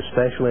rates,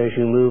 especially as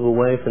you move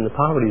away from the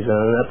poverty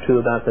zone up to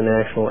about the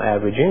national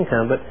average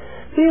income. But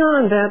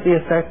beyond that, the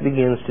effect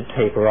begins to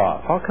taper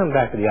off. I'll come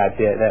back to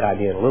that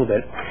idea in a little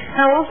bit.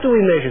 How else do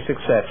we measure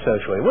success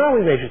socially? Well,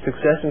 we measure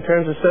success in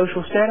terms of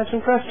social status and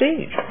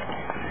prestige.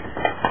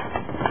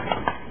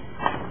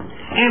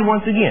 And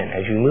once again,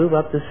 as you move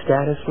up the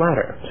status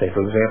ladder, say, for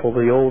example,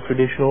 the old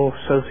traditional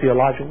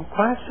sociological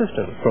class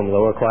system, from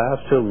lower class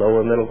to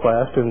lower middle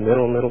class to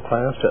middle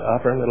class to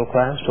upper middle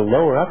class to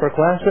lower upper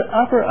class to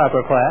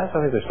upper class,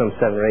 I think there's some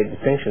 7 or 8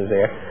 distinctions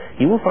there,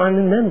 you will find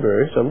the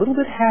members a little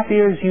bit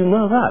happier as you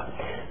move up.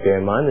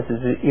 Bear in mind, this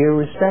is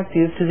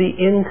irrespective to the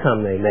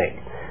income they make.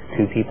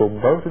 Two people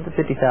both at the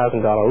 $50,000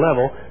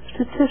 level,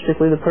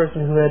 statistically the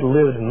person who had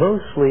lived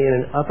mostly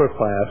in an upper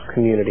class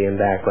community and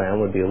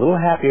background would be a little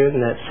happier than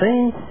that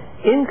same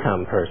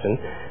income person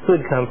who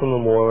had come from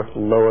a more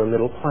lower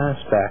middle class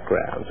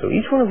background. So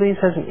each one of these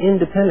has an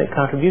independent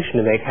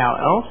contribution to make. How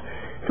else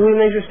do we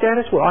measure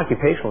status? Well,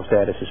 occupational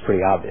status is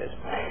pretty obvious.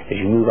 As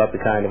you move up the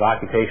kind of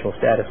occupational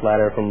status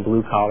ladder from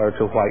blue collar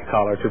to white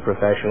collar to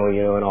professional,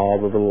 and all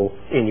the little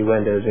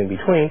innuendos in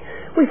between,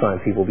 we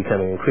find people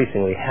becoming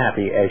increasingly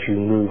happy as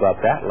you move up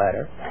that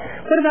ladder.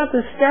 What about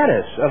the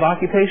status of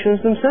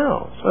occupations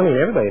themselves? I mean,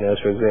 everybody knows,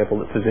 for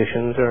example, that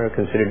physicians are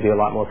considered to be a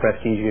lot more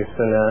prestigious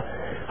than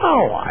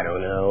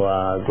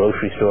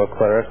grocery store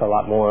clerk, a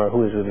lot more,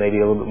 who is maybe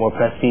a little bit more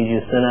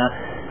prestigious than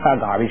a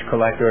garbage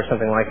collector or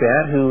something like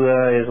that, who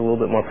is a little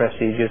bit more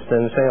prestigious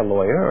than, say, a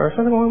lawyer or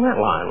something along that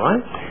line,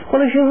 right? Well,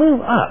 as you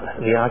move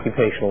up the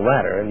occupational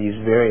ladder in these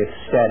various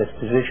status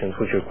positions,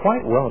 which are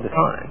quite well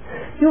defined,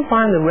 you'll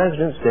find the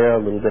residents there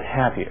a little bit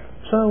happier.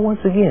 So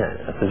once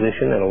again, a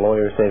physician and a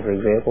lawyer, say, for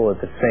example, at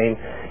the same,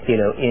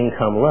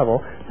 income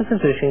level, the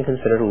physician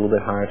considered a little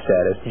bit higher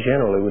status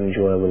generally would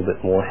enjoy a little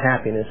bit more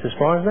happiness as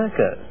far as that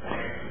goes.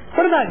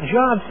 What about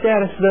job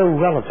status, though,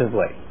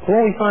 relatively?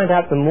 Well, we find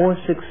out the more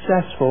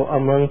successful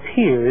among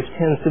peers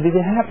tends to be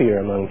the happier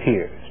among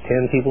peers.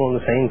 10 people in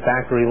the same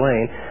factory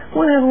lane,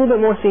 one has a little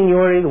bit more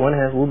seniority, the one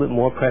has a little bit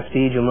more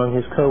prestige among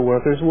his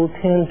co-workers, will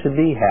tend to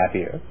be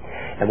happier.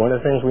 And one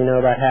of the things we know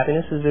about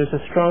happiness is there's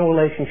a strong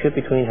relationship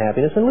between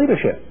happiness and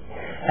leadership.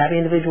 Happy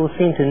individuals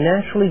seem to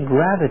naturally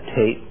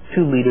gravitate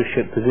to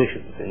leadership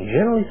positions and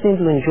generally seem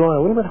to enjoy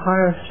a little bit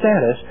higher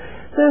status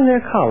than their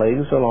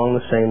colleagues along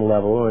the same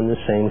level or in the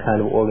same kind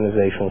of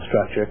organizational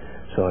structure,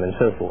 so on and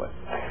so forth.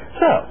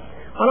 So,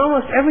 in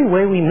almost every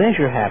way we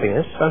measure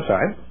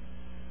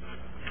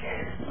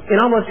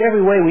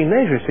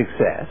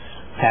success,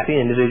 happy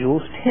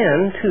individuals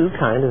tend to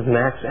kind of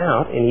max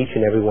out in each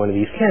and every one of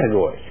these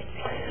categories.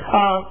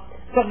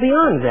 But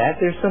beyond that,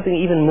 there's something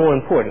even more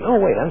important.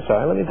 Oh, wait, I'm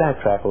sorry. Let me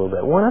backtrack a little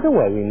bit. One other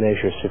way we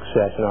measure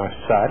success in our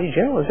society,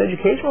 generally, is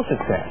educational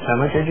success. How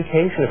much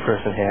education a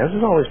person has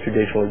always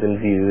traditionally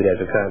been viewed as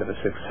a kind of a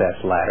success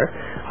ladder.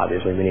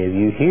 Obviously, many of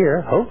you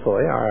here,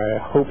 hopefully, are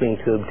hoping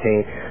to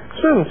obtain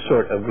some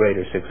sort of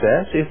greater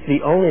success, if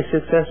the only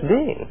success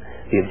being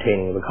the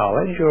obtaining of a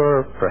college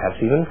or perhaps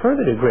even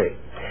further degree.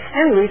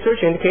 And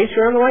research indicates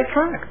you're on the right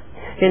track.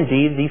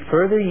 Indeed, the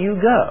further you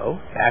go,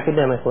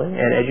 academically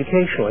and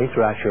educationally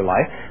throughout your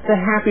life, the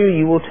happier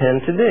you will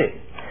tend to be.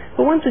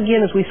 But once again,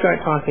 as we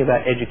start talking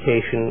about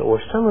education or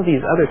some of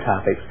these other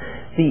topics,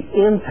 the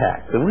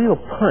impact, the real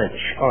punch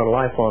on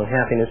lifelong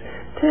happiness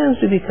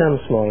tends to become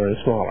smaller and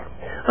smaller.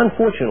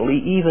 Unfortunately,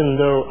 even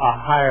though a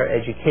higher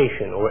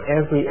education or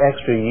every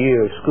extra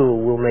year of school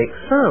will make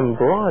some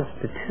broad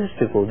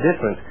statistical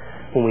difference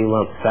when we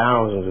lump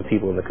thousands of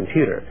people in the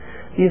computer,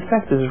 the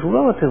effect is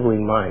relatively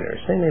minor,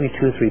 say maybe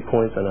 2 or 3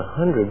 points on a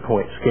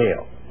 100-point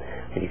scale.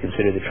 When you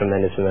consider the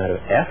tremendous amount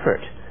of effort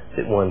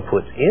that one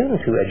puts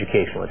into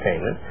educational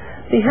attainment,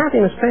 the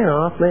happiness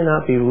payoff may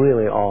not be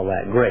really all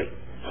that great.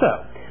 So,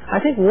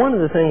 I think one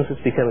of the things that's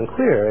becoming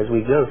clearer as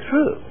we go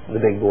through the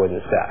big board in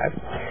the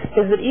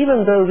sky is that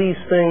even though these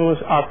things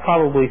are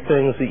probably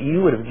things that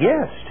you would have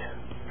guessed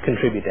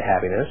contribute to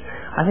happiness,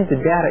 I think the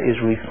data is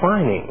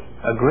refining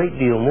a great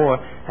deal more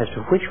as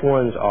to which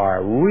ones are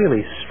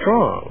really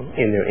strong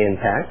in their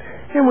impact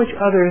and which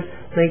others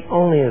make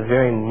only a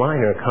very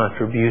minor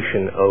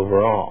contribution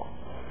overall.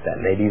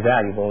 That may be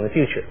valuable in the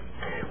future.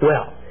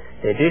 Well,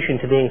 in addition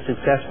to being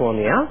successful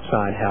on the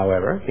outside,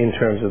 however, in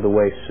terms of the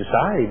way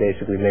society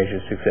basically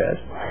measures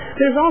success,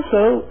 there's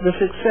also the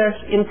success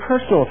in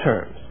personal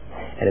terms.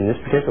 And in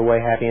this particular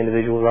way, happy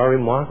individuals are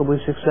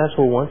remarkably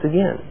successful once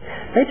again.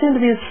 They tend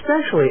to be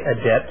especially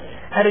adept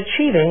at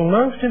achieving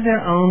most of their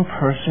own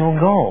personal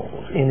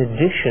goals, in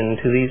addition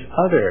to these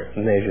other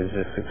measures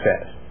of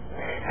success.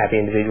 Happy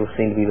individuals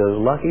seem to be those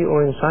lucky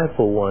or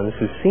insightful ones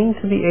who seem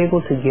to be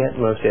able to get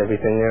most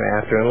everything they're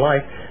after in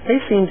life. They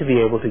seem to be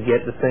able to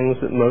get the things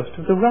that most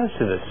of the rest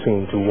of us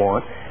seem to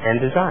want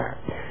and desire.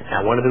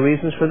 Now, one of the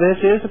reasons for this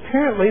is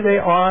apparently they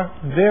are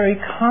very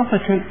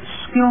competent,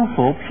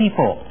 skillful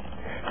people.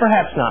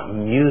 Perhaps not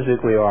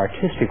musically or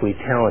artistically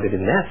talented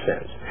in that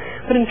sense,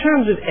 but in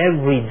terms of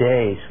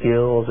everyday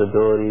skills,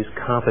 abilities,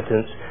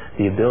 competence,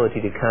 the ability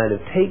to kind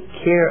of take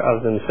care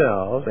of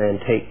themselves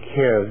and take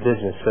care of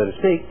business, so to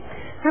speak,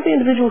 happy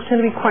individuals tend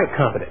to be quite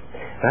competent.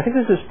 And I think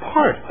this is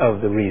part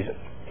of the reason,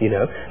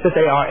 that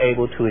they are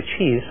able to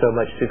achieve so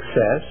much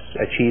success,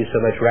 achieve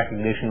so much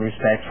recognition,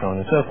 respect, so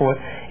on and so forth,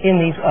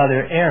 in these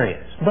other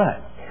areas.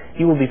 But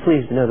you will be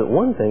pleased to know that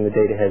one thing the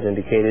data has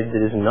indicated that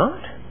is not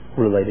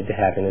related to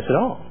happiness at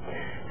all,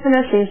 and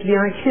that seems to be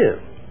IQ.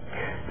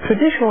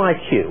 Traditional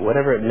IQ,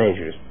 whatever it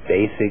measures,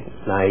 basic,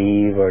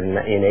 naive, or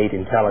innate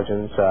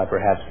intelligence,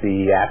 perhaps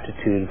the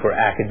aptitude for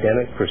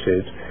academic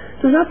pursuits,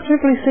 does not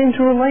particularly seem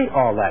to relate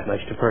all that much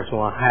to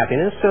personal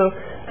happiness, so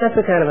that's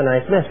a kind of a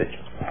nice message.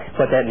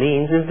 What that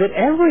means is that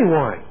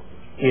everyone,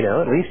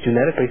 at least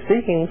genetically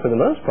speaking for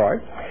the most part,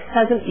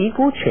 has an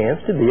equal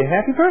chance to be a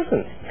happy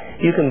person.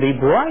 You can be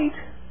bright,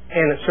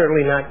 and it's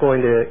certainly not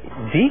going to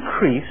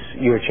decrease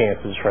your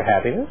chances for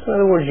happiness. In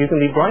other words, you can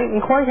be bright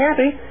and quite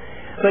happy,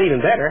 but even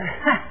better,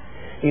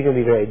 you can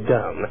be very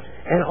dumb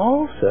and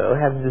also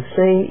have the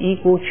same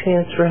equal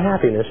chance for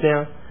happiness.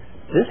 Now,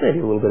 this may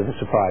be a little bit of a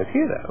surprise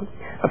here, though.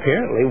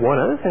 Apparently, one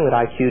other thing that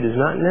IQ does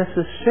not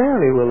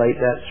necessarily relate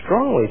that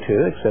strongly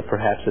to, except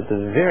perhaps at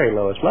the very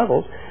lowest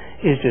levels,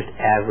 is just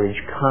average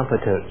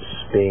competence,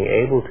 being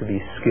able to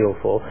be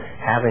skillful,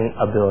 having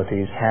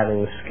abilities,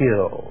 having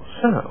skills.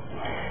 So,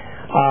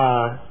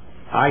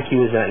 IQ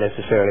is not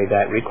necessarily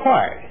that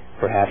required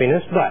for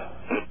happiness, but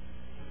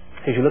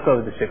as you look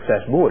over the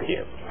success board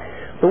here,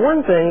 the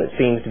one thing that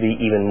seems to be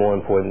even more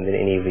important than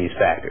any of these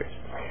factors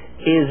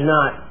is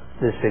not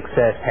the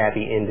success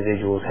happy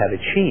individuals have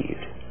achieved,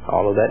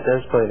 although that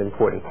does play an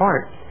important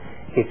part.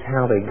 It's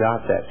how they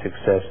got that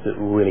success that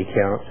really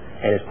counts,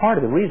 and it's part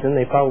of the reason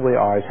they probably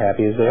are as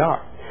happy as they are.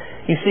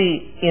 You see,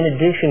 in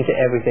addition to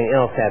everything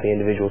else happy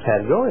individuals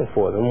have going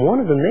for them,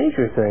 one of the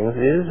major things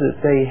is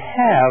that they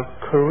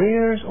have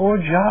careers or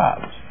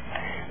jobs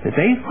that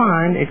they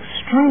find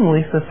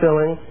extremely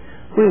fulfilling,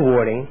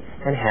 rewarding,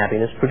 and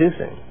happiness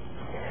producing.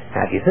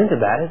 Now, if you think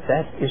about it,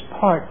 that is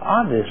part,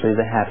 obviously, of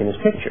the happiness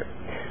picture.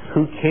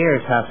 Who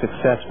cares how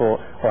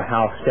successful or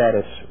how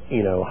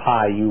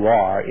high you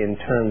are in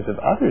terms of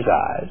others'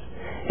 eyes?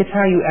 It's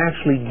how you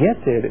actually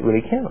get there that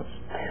really counts.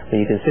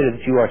 When you consider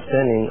that you are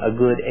spending a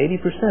good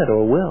 80%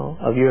 or will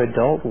of your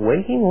adult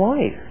waking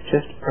life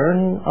just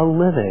earning a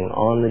living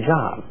on the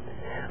job,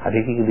 I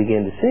think you can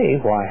begin to see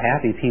why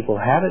happy people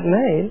have it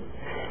made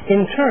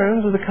in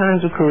terms of the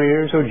kinds of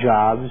careers or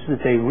jobs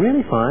that they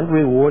really find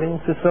rewarding,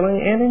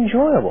 fulfilling, and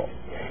enjoyable.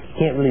 You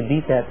can't really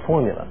beat that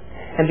formula.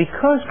 And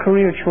because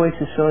career choice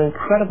is so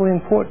incredibly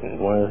important,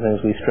 one of the things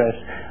we stress,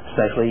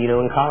 especially,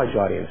 in college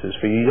audiences,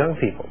 for you young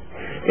people,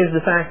 is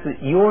the fact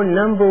that your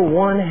number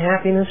one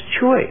happiness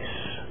choice,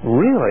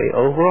 really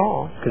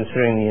overall,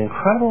 considering the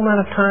incredible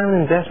amount of time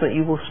and investment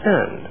you will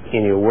spend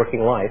in your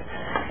working life,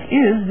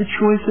 is the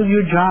choice of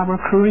your job or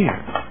career.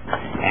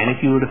 And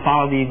if you were to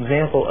follow the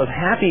example of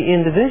happy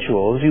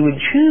individuals, you would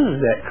choose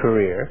that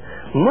career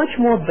much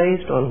more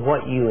based on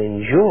what you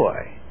enjoy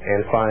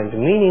and find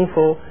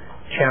meaningful,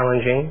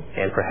 challenging,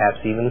 and perhaps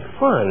even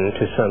fun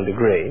to some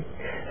degree,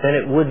 than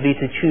it would be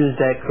to choose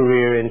that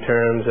career in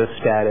terms of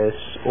status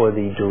or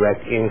the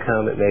direct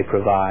income it may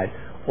provide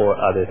or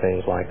other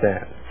things like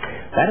that.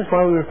 That is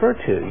why we refer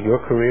to your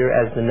career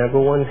as the number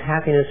one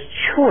happiness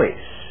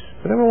choice,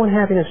 the number one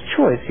happiness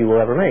choice you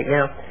will ever make.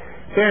 Now,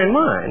 bear in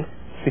mind,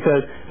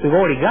 because we've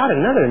already got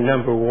another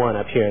number one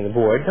up here on the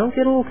board, don't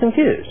get a little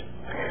confused.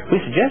 We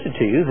suggested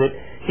to you that,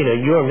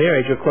 your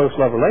marriage or close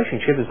love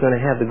relationship is going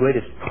to have the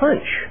greatest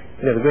punch,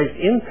 the greatest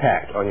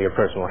impact on your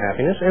personal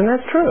happiness, and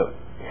that's true.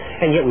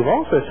 And yet we've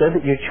also said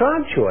that your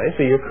job choice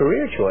or your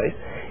career choice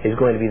is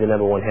going to be the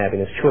number one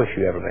happiness choice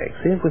you ever make.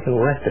 See if we can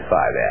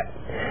rectify that.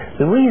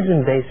 The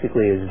reason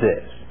basically is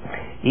this.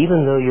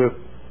 Even though your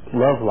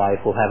love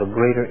life will have a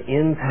greater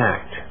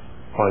impact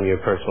on your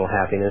personal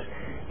happiness,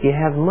 you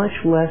have much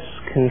less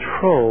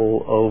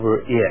control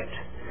over it.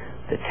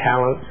 The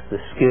talents, the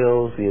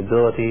skills, the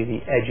ability,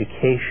 the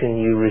education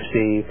you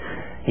receive,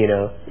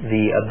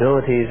 the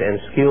abilities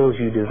and skills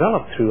you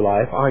develop through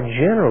life are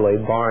generally,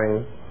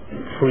 barring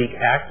freak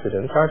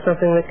accidents, are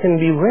something that can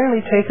be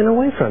rarely taken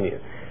away from you.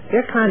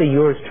 They're kind of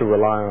yours to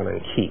rely on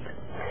and keep.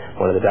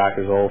 One of the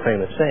doctor's old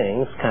famous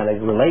sayings kind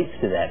of relates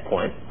to that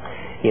point.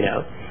 In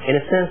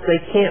a sense,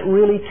 they can't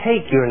really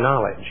take your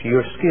knowledge,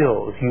 your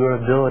skills,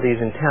 your abilities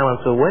and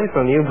talents away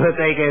from you, but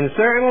they can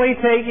certainly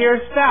take your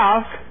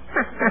stuff.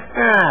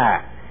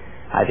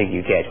 I think you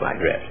catch my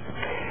drift.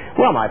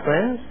 Well, my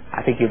friends,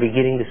 I think you're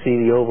beginning to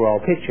see the overall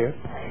picture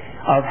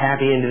of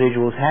happy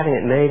individuals having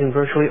it made in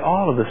virtually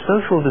all of the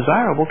social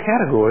desirable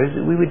categories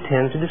that we would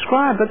tend to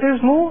describe. But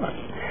there's more.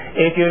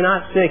 If you're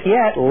not sick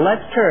yet,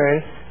 let's turn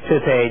to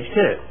page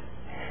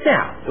 2.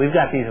 Now, we've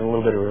got these in a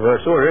little bit of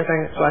reverse order,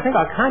 so I think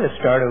I'll kind of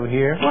start over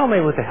here,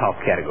 maybe with the health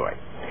category.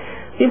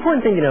 The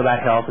important thing to know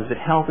about health is that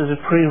health is a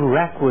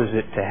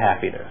prerequisite to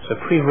happiness,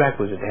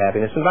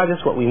 And by this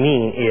what we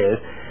mean is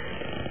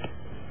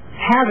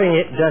having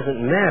it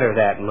doesn't matter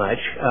that much,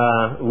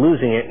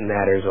 losing it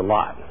matters a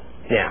lot.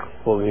 Now,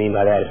 what we mean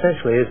by that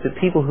essentially is that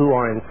people who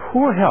are in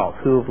poor health,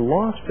 who have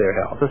lost their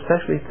health,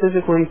 especially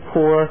physically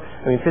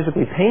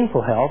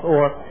painful health,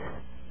 or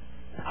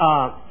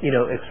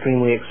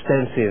extremely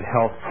expensive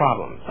health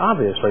problems,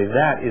 obviously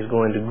that is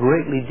going to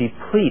greatly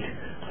deplete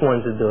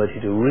one's ability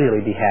to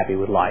really be happy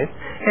with life.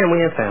 And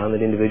we have found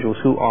that individuals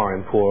who are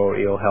in poor or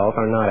ill health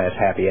are not as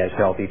happy as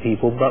healthy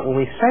people. But when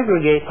we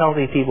segregate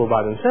healthy people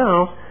by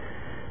themselves,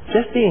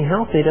 just being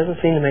healthy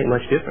doesn't seem to make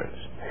much difference.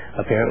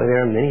 Apparently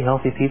there are many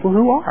healthy people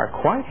who are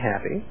quite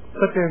happy,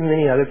 but there are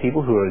many other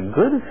people who are in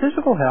good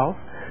physical health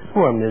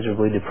who are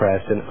miserably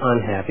depressed and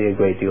unhappy a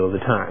great deal of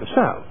the time.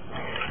 So,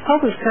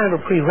 health is kind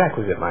of a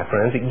prerequisite, my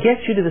friends. It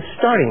gets you to the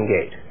starting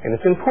gate, and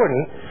it's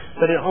important,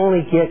 but it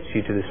only gets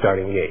you to the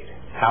starting gate.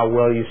 How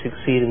well you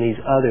succeed in these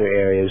other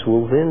areas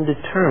will then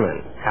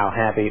determine how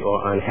happy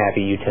or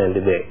unhappy you tend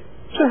to be.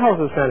 So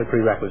health is kind of a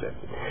prerequisite.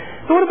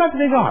 So what about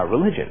the big R,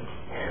 religion?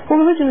 Well,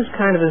 religion is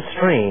kind of a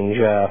strange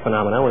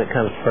phenomenon when it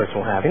comes to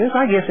personal happiness.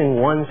 I guess in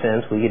one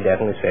sense we could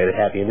definitely say that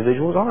happy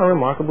individuals are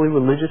remarkably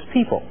religious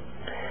people.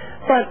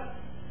 But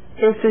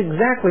it's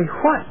exactly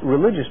what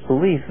religious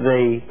belief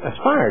they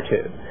aspire to.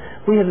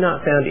 We have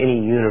not found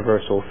any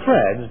universal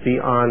threads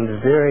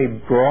beyond very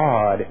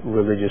broad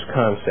religious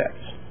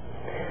concepts.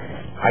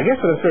 I guess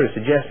what I'm sort of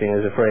suggesting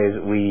is a phrase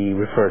that we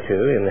refer to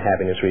in the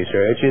happiness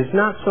research is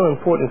not so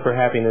important for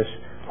happiness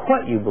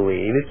what you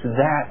believe, it's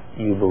that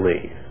you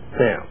believe.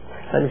 Now,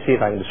 let me see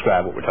if I can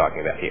describe what we're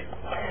talking about here.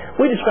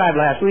 We described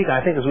last week,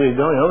 I think as we were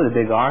going over the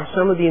big R,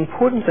 some of the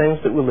important things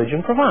that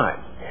religion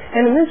provides.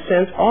 And in this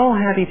sense, all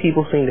happy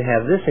people seem to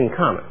have this in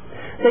common.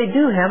 They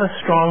do have a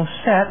strong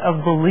set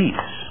of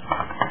beliefs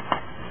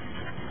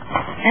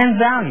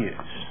and values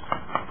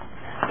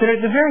that are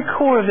at the very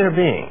core of their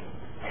being.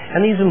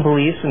 And these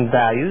beliefs and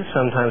values,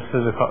 sometimes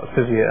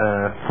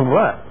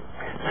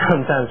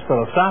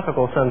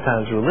philosophical,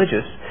 sometimes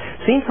religious,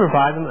 seem to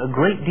provide them a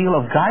great deal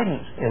of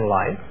guidance in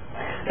life.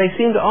 They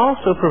seem to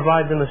also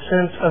provide them a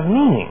sense of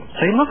meaning.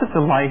 They look at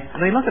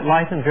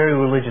life in very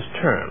religious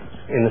terms,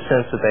 in the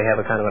sense that they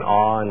have a kind of an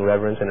awe and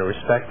reverence and a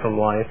respect for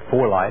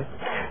life.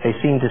 They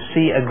seem to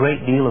see a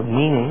great deal of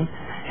meaning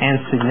and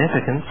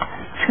significance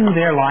to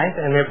their life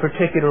and their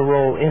particular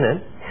role in it.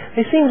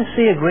 They seem to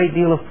see a great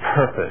deal of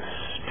purpose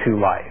to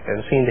life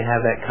and seem to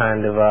have that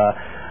kind of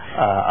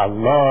a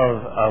love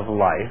of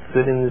life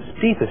that in its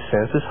deepest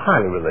sense is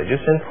highly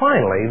religious. And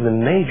finally, the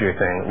major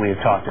thing that we have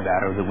talked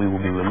about, or that we will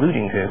be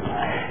alluding to,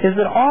 is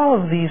that all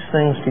of these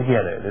things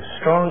together, the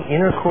strong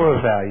inner core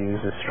of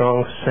values, the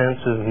strong sense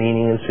of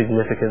meaning and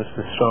significance,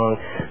 the strong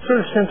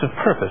sort of sense of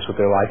purpose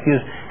with their life,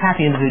 gives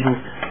happy individuals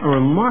a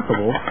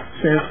remarkable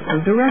sense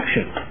of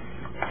direction.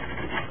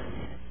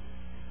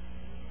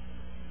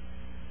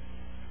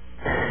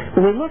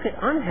 When we look at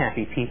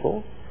unhappy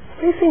people,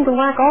 they seem to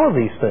lack all of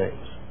these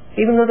things,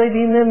 even though they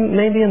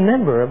may be a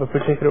member of a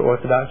particular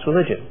Orthodox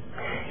religion.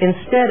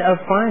 Instead of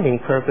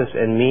finding purpose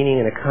and meaning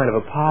in a kind of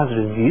a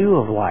positive view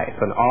of life,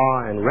 an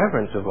awe and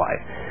reverence of life,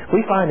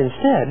 we find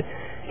instead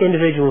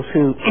individuals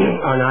who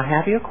are not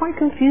happy are quite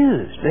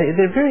confused.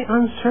 They're very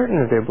uncertain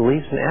of their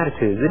beliefs and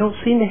attitudes. They don't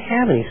seem to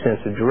have any sense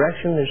of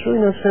direction. There's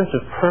really no sense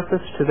of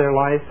purpose to their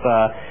life,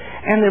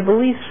 and their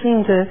beliefs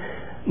seem to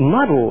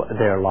muddle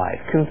their life,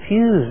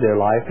 confuse their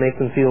life, make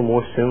them feel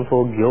more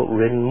sinful,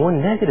 guilt-ridden, more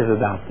negative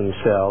about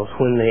themselves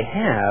when they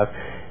have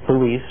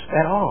beliefs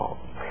at all.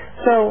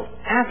 So,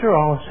 after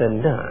all is said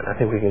and done, I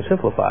think we can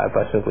simplify it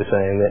by simply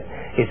saying that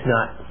it's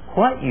not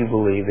what you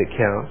believe that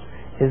counts,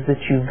 is that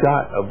you've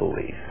got a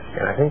belief.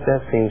 And I think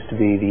that seems to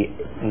be the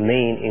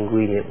main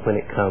ingredient when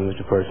it comes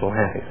to personal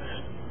happiness.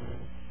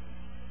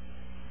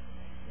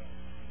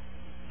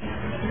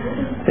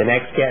 The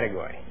next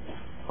category,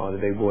 the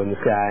big boy in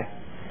the sky,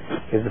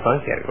 is the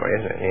fun category,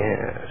 isn't it?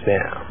 Yes.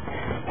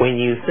 Now, when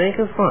you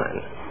think of fun,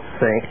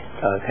 think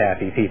of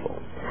happy people.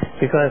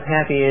 Because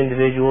happy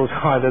individuals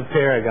are the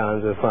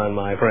paragons of fun,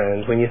 my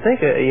friends. When you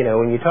think,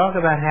 when you talk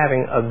about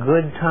having a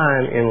good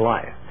time in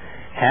life,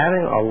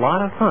 having a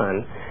lot of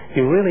fun,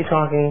 you're really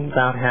talking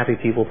about happy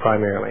people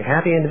primarily.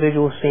 Happy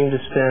individuals seem to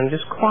spend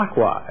just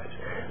clockwise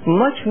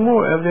much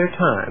more of their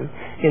time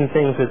in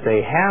things that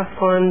they have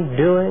fun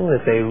doing,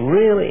 that they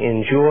really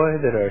enjoy,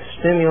 that are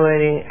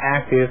stimulating,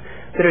 active,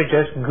 that are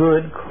just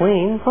good,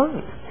 clean fun.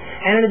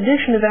 And in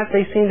addition to that,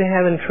 they seem to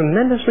have a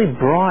tremendously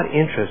broad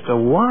interest, a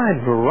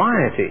wide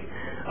variety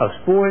of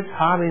sports,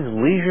 hobbies,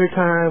 leisure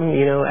time,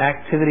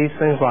 activities,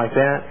 things like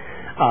that,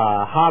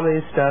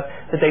 hobbies, stuff,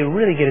 that they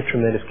really get a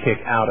tremendous kick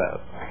out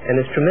of. And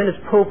this tremendous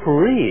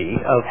potpourri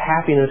of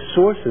happiness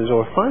sources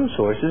or fun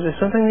sources is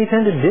something they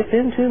tend to dip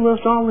into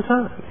most all the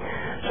time.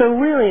 So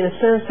really, in a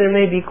sense, there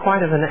may be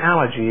quite an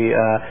analogy,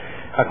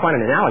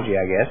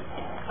 I guess,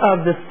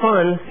 of the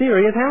fun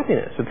theory of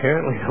happiness.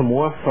 Apparently, the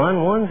more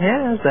fun one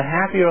has, the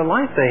happier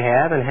life they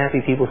have, and happy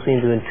people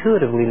seem to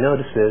intuitively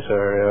notice this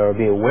or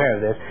be aware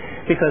of this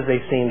because they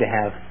seem to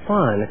have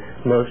fun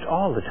most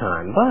all the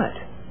time.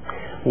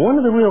 But one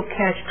of the real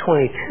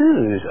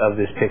catch-22s of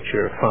this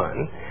picture of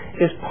fun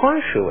is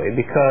partially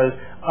because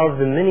of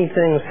the many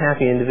things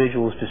happy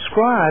individuals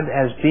describe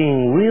as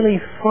being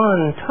really fun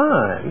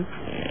time,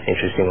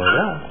 interestingly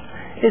enough,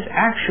 is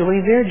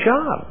actually their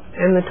job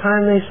and the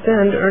time they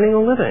spend earning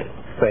a living.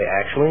 They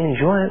actually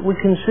enjoy it, would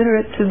consider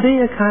it to be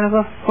a kind of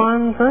a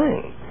fun thing.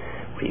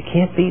 Well, you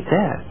can't beat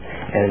that.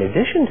 And in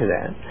addition to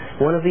that,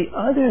 one of the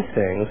other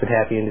things that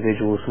happy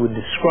individuals would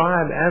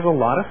describe as a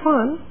lot of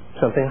fun,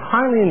 something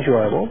highly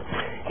enjoyable,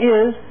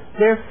 is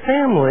their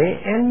family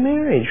and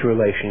marriage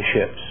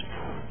relationships.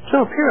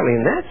 So apparently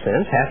in that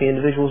sense, happy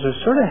individuals are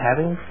sort of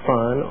having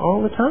fun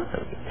all the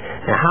time.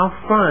 Now, how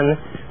fun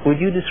would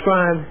you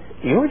describe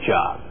your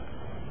job?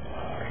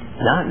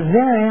 Not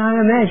very, I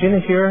imagine,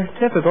 if you're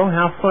typical.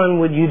 How fun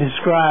would you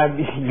describe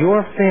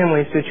your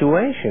family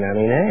situation? I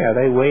mean, hey, are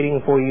they waiting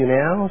for you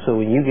now? So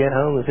when you get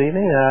home this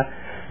evening,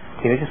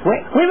 just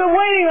wait. We've been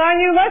waiting on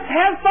you. Let's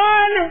have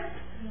fun.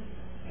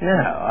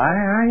 No,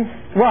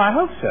 I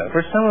hope so.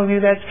 For some of you,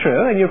 that's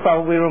true, and you're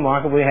probably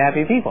remarkably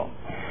happy people.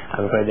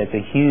 I'm afraid that's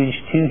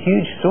two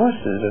huge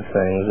sources of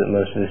things that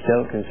most of us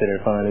don't consider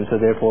fun, and so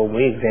therefore when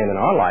we examine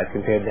our life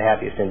compared to the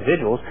happiest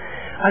individuals,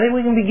 I think we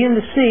can begin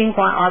to see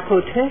why our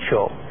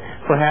potential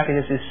for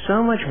happiness is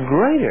so much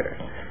greater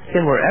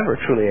than we're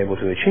ever truly able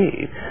to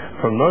achieve.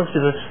 For most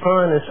of us,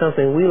 fun is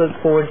something we look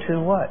forward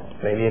to,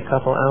 maybe a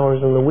couple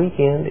hours on the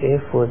weekend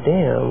if we're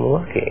damn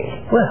lucky.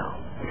 Well,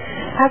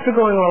 after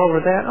going all over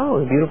that,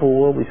 the beautiful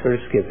world, we sort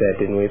of skipped that,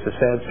 didn't we? It's a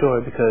sad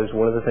story because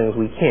one of the things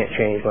we can't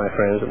change, my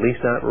friends, at least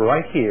not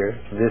right here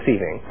this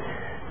evening,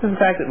 is the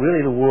fact that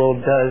really the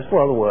world does,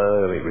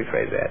 let me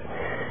rephrase that.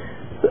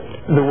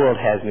 The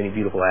world has many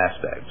beautiful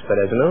aspects, but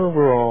as an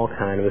overall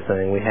kind of a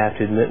thing, we have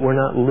to admit we're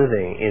not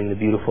living in the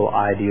beautiful,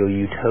 ideal,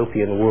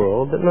 utopian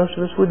world that most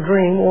of us would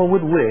dream or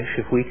would wish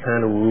if we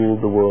kind of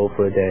ruled the world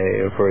for a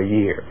day or for a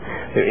year.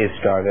 There is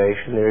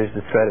starvation, there is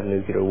the threat of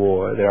nuclear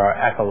war, there are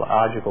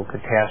ecological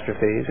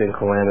catastrophes and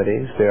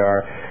calamities, there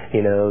are,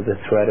 the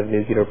threat of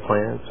nuclear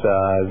plants,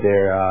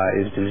 there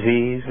is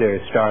disease, there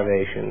is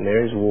starvation,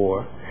 there is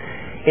war.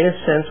 In a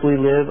sense,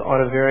 we live on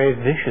a very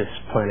vicious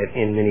planet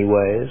in many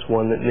ways,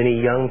 one that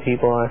many young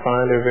people, I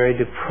find, are very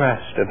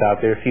depressed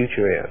about their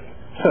future in.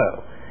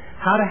 So,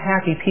 how do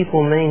happy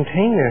people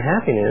maintain their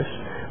happiness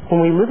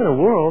when we live in a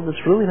world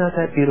that's really not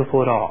that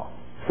beautiful at all?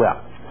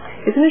 Well,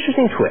 it's an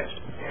interesting twist.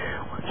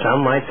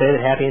 Some might say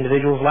that happy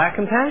individuals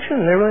lack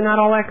compassion. They're really not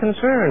all that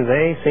concerned.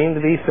 They seem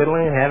to be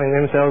fiddling and having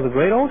themselves a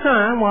great old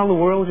time while the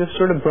world just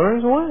sort of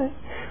burns away.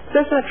 But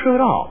that's not true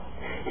at all.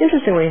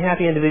 Interestingly,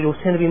 happy individuals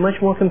tend to be much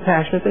more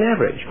compassionate than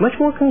average, much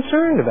more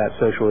concerned about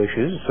social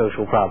issues,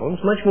 social problems,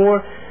 much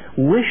more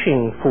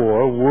wishing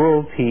for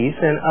world peace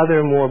and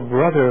other more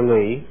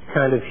brotherly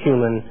kind of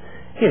human,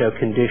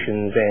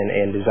 conditions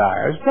and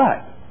desires.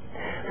 But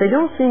they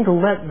don't seem to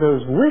let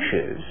those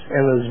wishes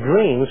and those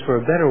dreams for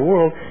a better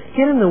world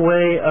get in the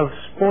way of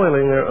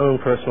spoiling their own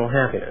personal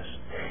happiness.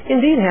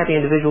 Indeed, happy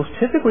individuals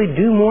typically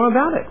do more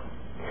about it.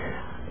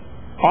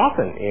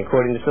 Often,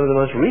 according to some of the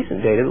most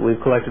recent data that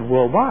we've collected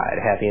worldwide,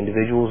 happy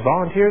individuals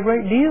volunteer a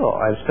great deal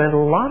and spend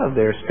a lot of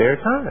their spare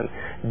time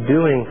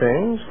doing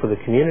things for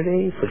the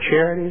community, for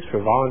charities,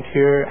 for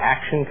volunteer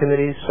action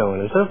committees, so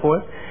on and so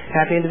forth.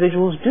 Happy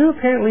individuals do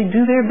apparently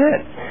do their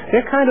bit.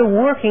 They're kind of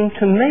working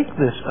to make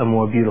this a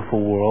more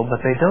beautiful world,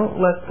 but they don't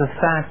let the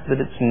fact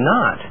that it's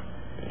not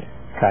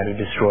kind of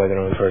destroy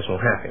their own personal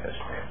happiness.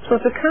 So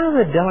it's a kind of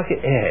a delicate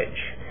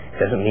edge.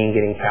 Doesn't mean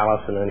getting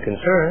callous and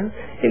unconcerned.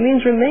 It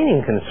means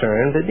remaining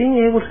concerned, but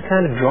being able to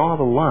kind of draw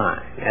the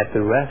line at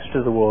the rest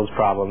of the world's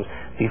problems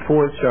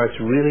before it starts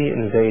really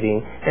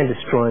invading and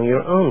destroying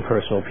your own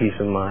personal peace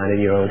of mind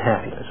and your own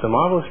happiness. A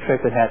marvelous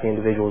trick that happy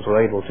individuals are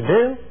able to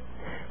do.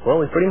 Well,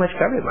 we've pretty much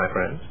covered it, my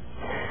friends.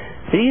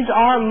 These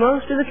are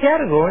most of the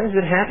categories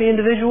that happy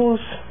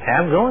individuals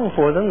have going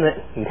for them that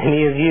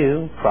many of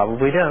you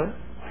probably don't.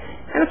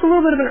 And it's a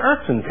little bit of an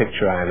irksome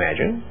picture, I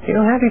imagine. You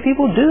know, happy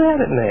people do have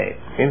it made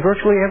in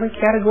virtually every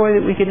category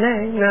that we could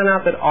name. Now,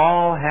 not that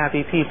all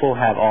happy people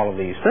have all of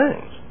these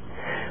things.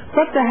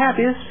 But the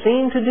happiest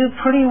seem to do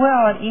pretty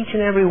well at each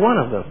and every one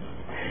of them.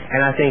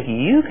 And I think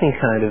you can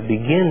kind of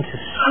begin to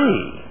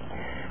see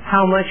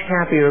how much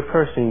happier a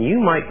person you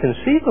might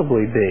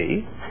conceivably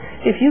be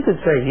if you could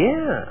say,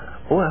 yeah,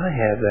 boy, I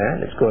have that,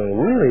 and it's going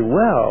really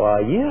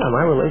well. Yeah,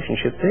 my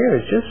relationship there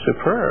is just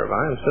superb.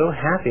 I am so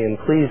happy and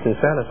pleased and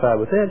satisfied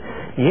with it.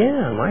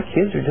 Yeah, my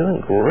kids are doing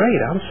great.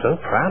 I'm so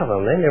proud of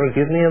them. They never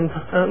give me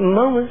a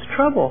moment's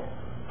trouble.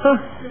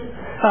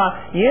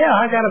 Yeah,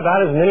 I got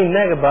about as many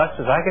megabucks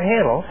as I can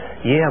handle.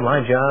 Yeah,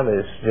 my job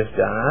is just,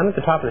 I'm at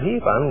the top of the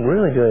heap. I'm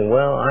really doing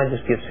well. I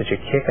just get such a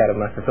kick out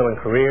of my fulfilling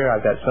career.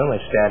 I've got so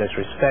much status,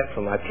 respect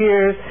from my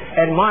peers,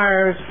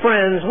 admirers,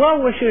 friends,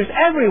 well-wishers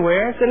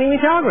everywhere sending me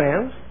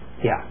telegrams.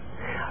 Yeah.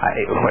 I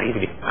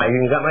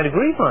even got my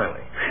degree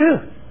finally. Phew.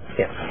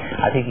 Yeah.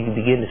 I think you can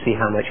begin to see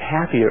how much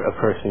happier a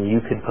person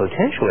you could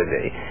potentially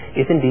be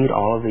if indeed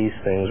all of these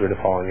things were to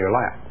fall in your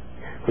lap.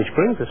 Which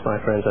brings us,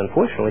 my friends,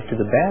 unfortunately, to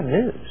the bad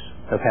news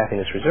of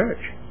happiness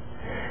research.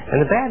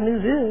 And the bad news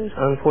is,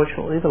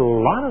 unfortunately, that a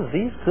lot of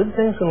these good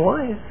things in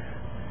life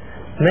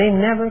may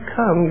never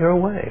come your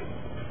way.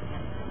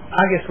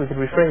 I guess we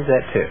could rephrase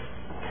that too.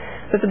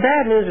 But the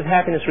bad news of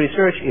happiness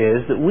research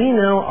is that we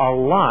know a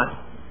lot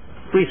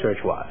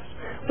research-wise.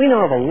 We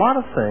know of a lot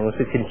of things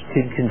that can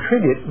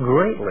contribute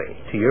greatly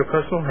to your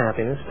personal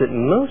happiness that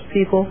most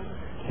people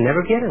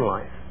never get in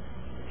life.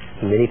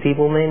 Many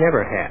people may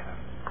never have.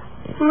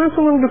 Well, that's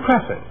a little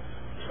depressing,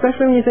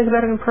 especially when you think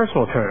about it in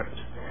personal terms.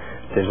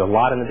 There's a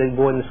lot in the big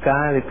boy in the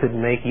sky that could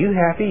make you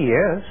happy,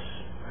 yes,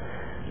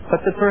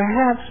 but that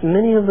perhaps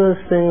many of those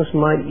things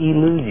might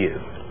elude you.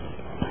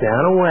 Now,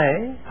 in a way,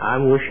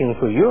 I'm wishing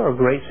for your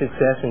great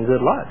success and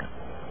good luck.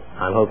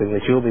 I'm hoping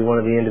that you'll be one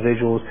of the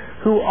individuals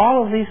who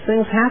all of these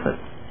things happen.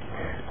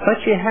 But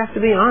you have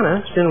to be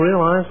honest and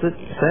realize that,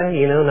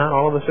 say, not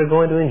all of us are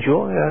going to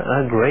enjoy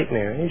a great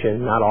marriage,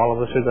 and not all of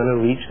us are going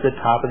to reach the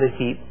top of the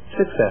heap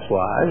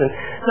success-wise, and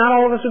not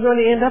all of us are going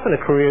to end up in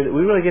a career that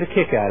we really get a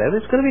kick out of.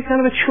 It's going to be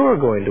kind of a chore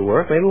going to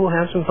work. Maybe we'll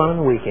have some fun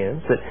on the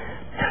weekends, but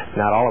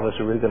not all of us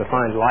are really going to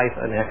find life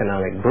an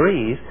economic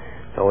breeze.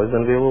 It's always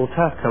going to be a little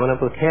tough coming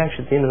up with cash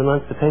at the end of the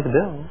month to pay the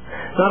bills.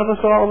 Not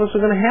all of us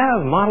are going to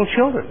have model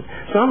children.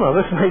 Some of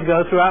us may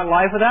go throughout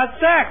life without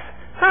sex.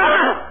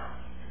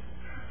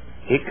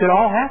 It could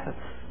all happen.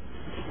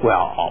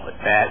 Well, all but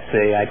that,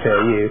 see, I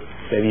tell you,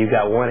 maybe you've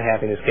got one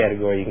happiness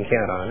category you can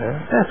count on,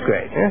 huh? That's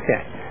great.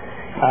 Okay.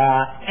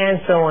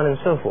 And so on and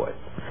so forth.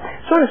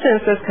 So in a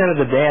sense, that's kind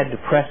of the bad,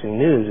 depressing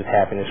news of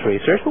happiness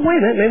research. But wait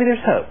a minute, maybe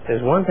there's hope.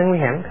 There's one thing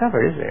we haven't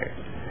covered, is there?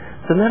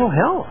 The mental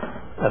health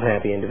of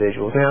happy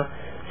individuals. Now,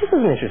 this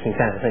is an interesting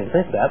kind of thing to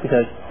think about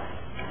because,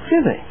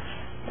 excuse me,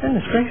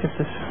 goodness gracious,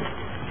 this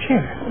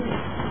chair.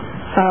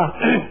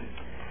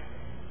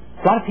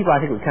 A lot of people, I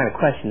think, would kind of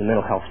question the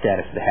mental health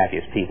status of the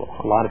happiest people.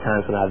 A lot of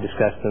times when I've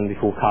discussed them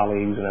before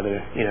colleagues and other,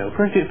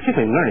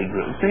 particularly learning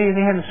groups, they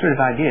have this sort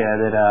of idea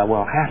that,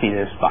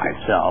 happiness by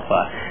itself,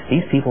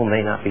 these people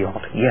may not be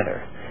all together.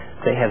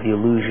 They have the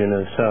illusion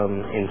of some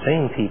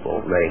insane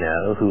people they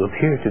know who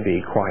appear to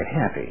be quite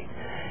happy.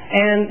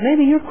 And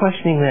maybe you're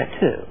questioning that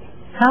too.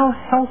 How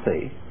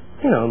healthy,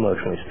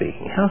 emotionally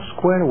speaking, how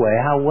squared away,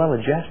 how well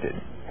adjusted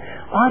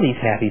are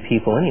these happy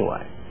people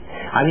anyway?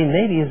 I mean,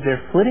 maybe as they're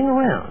flitting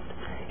around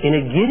in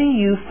a giddy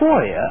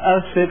euphoria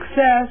of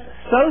success,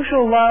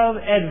 social love,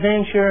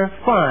 adventure,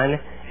 fun,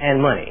 and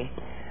money,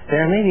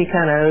 they're maybe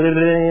kind of, maybe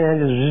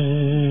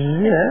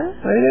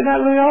they're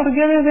not really all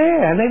together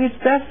there. Maybe it's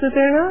best that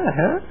they're not,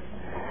 huh?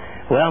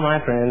 Well, my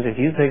friends, if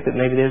you think that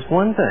maybe there's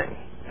one thing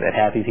that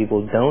happy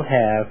people don't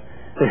have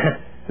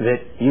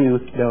that you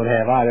don't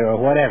have either, or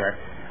whatever.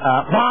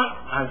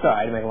 I'm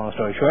sorry, to make a long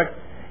story short,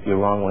 you're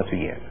wrong once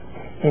again.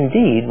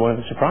 Indeed, one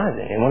of the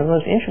surprising and one of the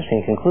most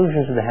interesting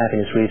conclusions of the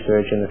happiness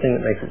research, and the thing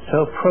that makes it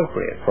so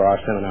appropriate for our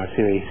seminar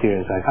series here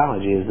in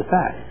psychology, is the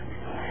fact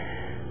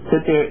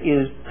that there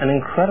is an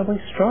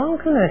incredibly strong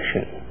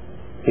connection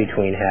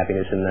between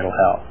happiness and mental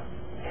health.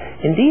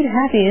 Indeed,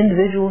 happy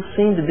individuals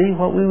seem to be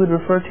what we would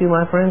refer to,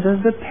 my friends,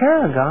 as the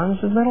paragons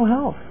of mental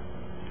health.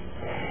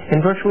 In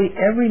virtually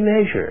every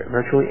measure,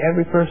 virtually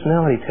every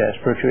personality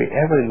test, virtually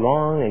every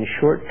long and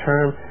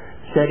short-term,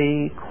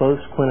 steady, close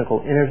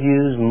clinical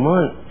interviews,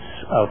 months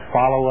of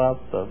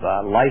follow-up, of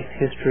life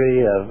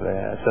history, of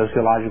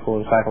sociological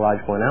and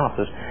psychological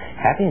analysis,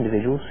 happy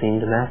individuals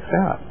seem to max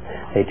out.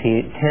 They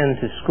tend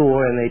to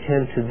score and they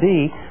tend to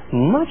be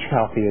much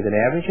healthier than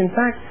average. In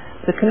fact,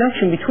 the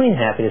connection between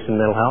happiness and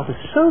mental health is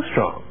so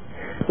strong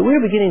that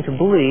we're beginning to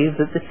believe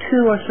that the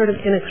two are sort of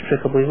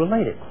inextricably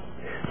related.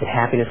 That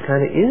happiness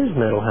kind of is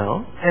mental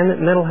health, and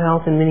that mental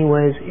health in many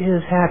ways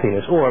is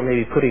happiness, or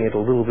maybe putting it a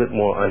little bit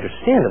more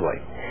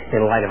understandably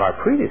in light of our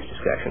previous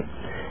discussion.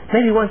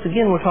 Maybe once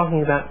again we're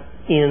talking about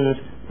ends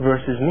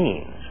versus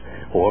means,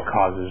 or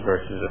causes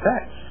versus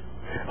effects.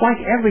 Like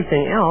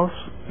everything else,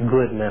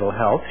 good mental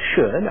health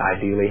should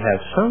ideally have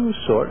some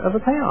sort of a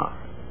payoff.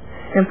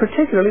 And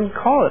particularly, we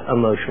call it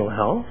emotional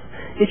health.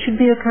 It should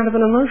be a kind of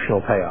an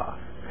emotional payoff.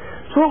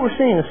 So what we're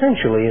seeing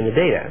essentially in the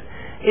data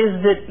is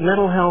that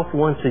mental health,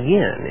 once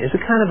again, is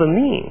a kind of a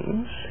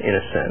means, in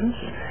a sense,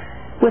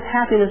 with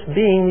happiness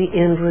being the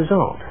end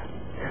result.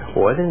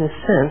 Or in a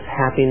sense,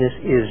 happiness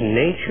is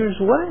nature's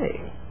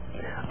way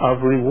of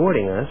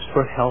rewarding us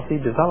for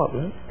healthy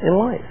development in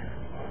life.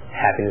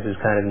 Happiness is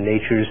kind of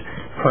nature's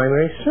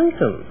primary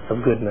symptom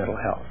of good mental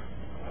health.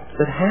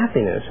 That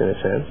happiness, in a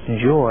sense,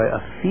 joy,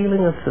 a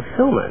feeling of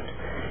fulfillment,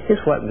 is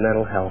what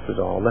mental health is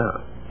all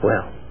about.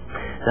 Well,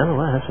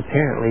 nonetheless,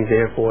 apparently,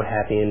 therefore,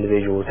 happy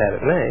individuals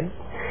have it made.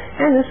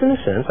 And this, in a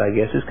sense, I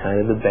guess, is kind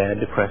of the bad,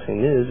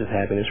 depressing news of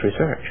happiness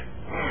research.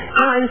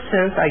 In a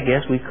sense, I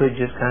guess we could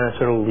just kind of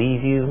sort of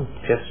leave you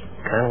just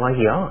kind of like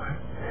you are.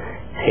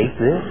 Take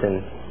this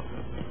and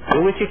do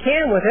what you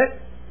can with it.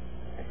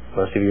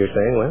 Most of you are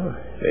saying, well,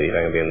 maybe if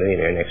I can be a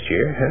millionaire next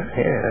year,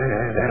 yeah,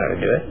 that ought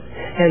to do it.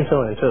 And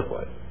so on and so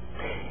forth.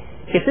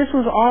 If this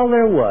was all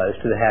there was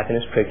to the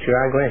happiness picture,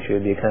 I grant you it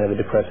would be kind of a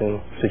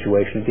depressing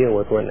situation to deal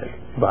with, wouldn't it?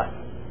 But,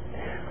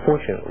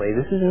 fortunately,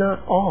 this is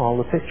not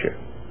all the picture.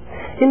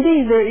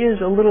 Indeed, there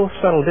is a little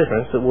subtle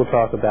difference that we'll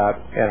talk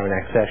about at our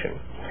next session.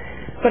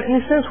 But in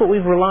a sense, what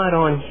we've relied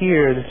on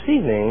here this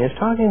evening is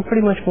talking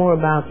pretty much more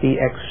about the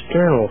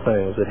external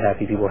things that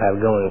happy people have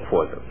going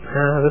for them.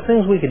 The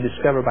things we could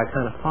discover by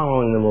kind of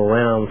following them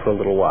around for a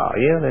little while.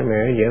 Yeah, they're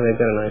married. Yeah, they've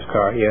got a nice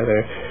car. Yeah,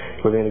 they're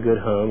living in a good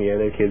home. Yeah,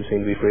 their kids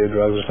seem to be free of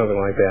drugs or something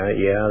like that.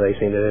 Yeah, they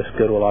seem to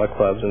go to a lot of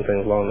clubs and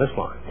things along this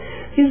line.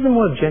 These are the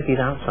more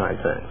objective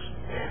outside things.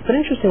 But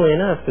interestingly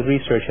enough, the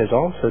research has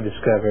also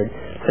discovered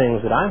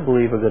things that I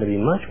believe are going to be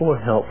much more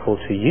helpful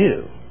to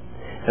you.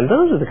 And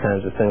those are the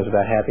kinds of things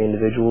about happy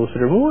individuals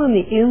that are more on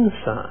the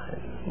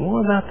inside,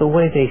 more about the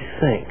way they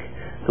think,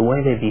 the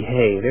way they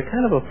behave, their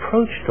kind of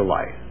approach to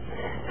life.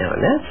 Now, in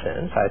that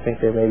sense, I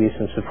think there may be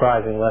some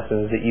surprising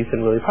lessons that you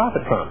can really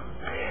profit from.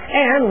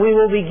 And we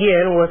will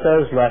begin with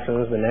those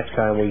lessons the next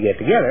time we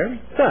get together.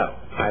 So,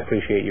 I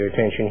appreciate your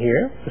attention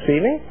here this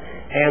evening,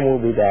 and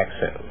we'll be back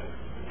soon.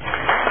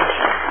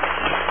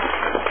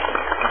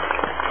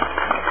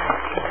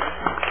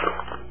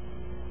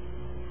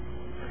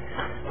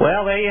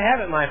 Well, there you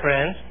have it, my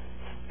friends.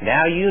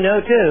 Now you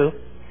know, too,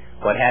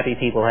 what happy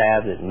people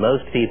have that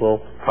most people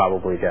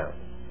probably don't.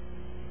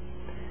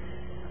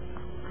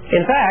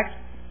 In fact,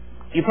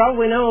 you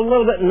probably know a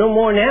little bit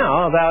more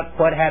now about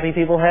what happy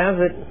people have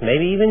that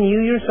maybe even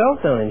you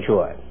yourself don't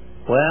enjoy.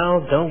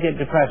 Well, don't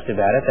get depressed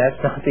about it.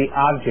 That's not the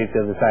object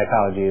of the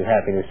Psychology of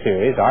Happiness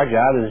series. Our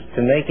job is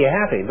to make you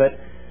happy. But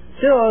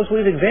still, as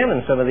we've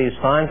examined some of these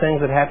fine things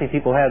that happy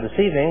people have this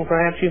evening,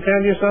 perhaps you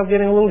found yourself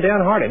getting a little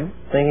downhearted,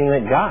 thinking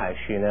that, gosh,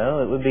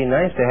 it would be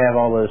nice to have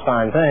all those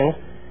fine things,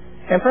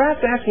 and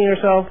perhaps asking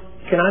yourself,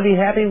 can I be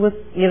happy with,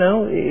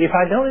 if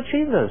I don't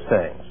achieve those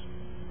things?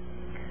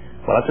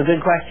 Well, that's a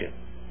good question,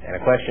 and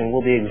a question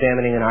we'll be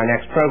examining in our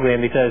next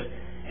program because,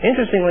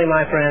 interestingly,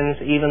 my friends,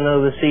 even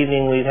though this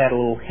evening we've had a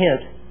little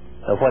hint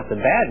of what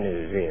the bad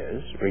news is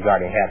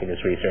regarding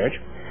happiness research,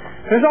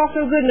 there's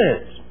also good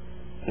news.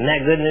 And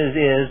that good news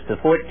is the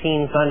 14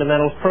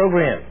 Fundamentals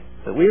program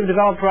that we've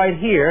developed right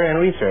here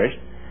and researched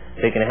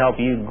that can help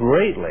you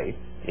greatly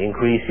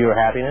increase your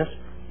happiness,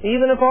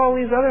 even if all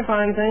these other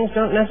fine things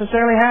don't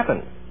necessarily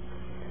happen.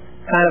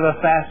 Kind of a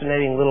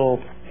fascinating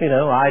little,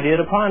 idea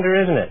to ponder,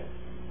 isn't it?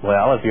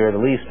 Well, if you're the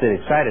least bit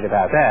excited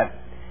about that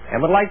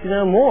and would like to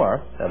know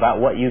more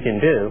about what you can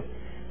do,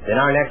 then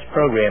our next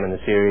program in the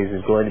series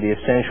is going to be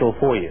essential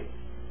for you.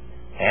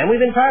 And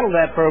we've entitled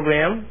that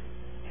program,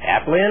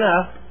 aptly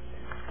enough,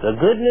 The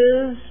Good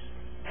News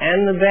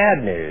and the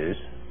Bad News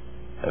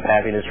of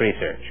Happiness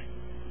Research.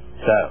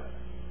 So,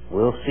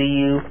 we'll see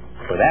you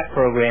for that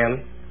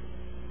program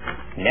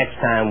next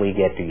time we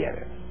get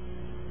together.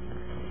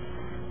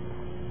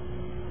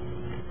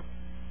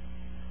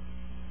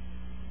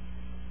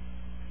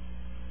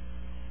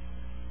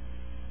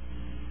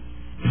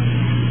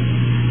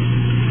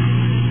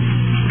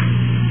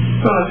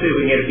 Well, let's see if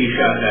we can get a few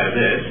shots out of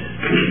this.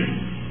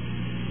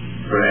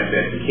 Perhaps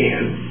that we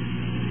can.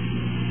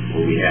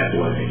 will be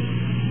halfway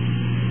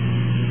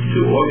to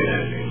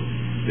organizing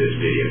this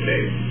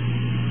videotape.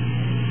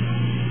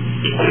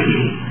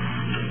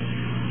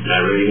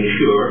 Not really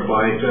sure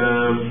quite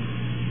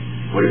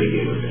where to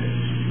begin with this.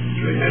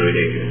 How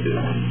ridiculous is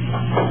it?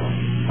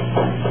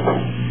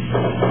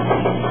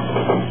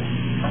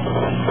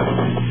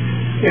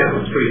 Yeah, it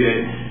looks pretty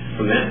good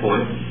from that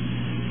point.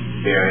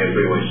 Here I am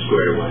pretty much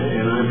squared away,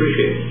 and I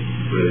appreciate it.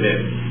 Really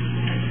did.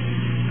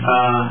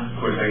 Of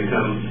course, I can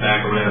come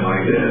back around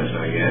like this,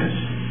 I guess,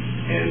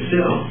 and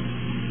still,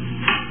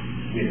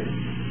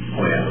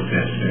 point out what's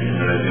necessary.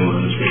 And I zoom on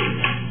the screen.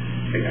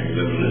 I think I can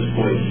go from this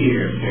point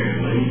here,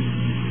 apparently,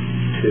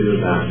 to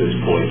about this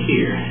point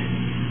here,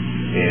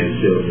 and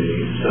still be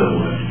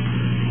somewhat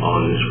on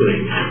the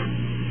screen.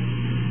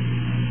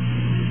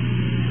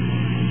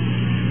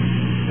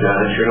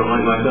 I sure don't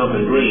like myself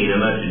in green, I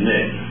must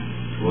admit.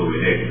 It's a little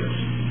ridiculous.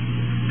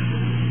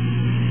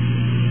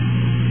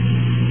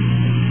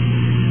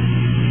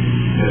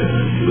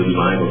 Lose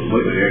my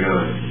completely here, don't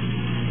I?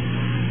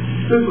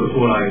 This was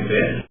what I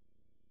said.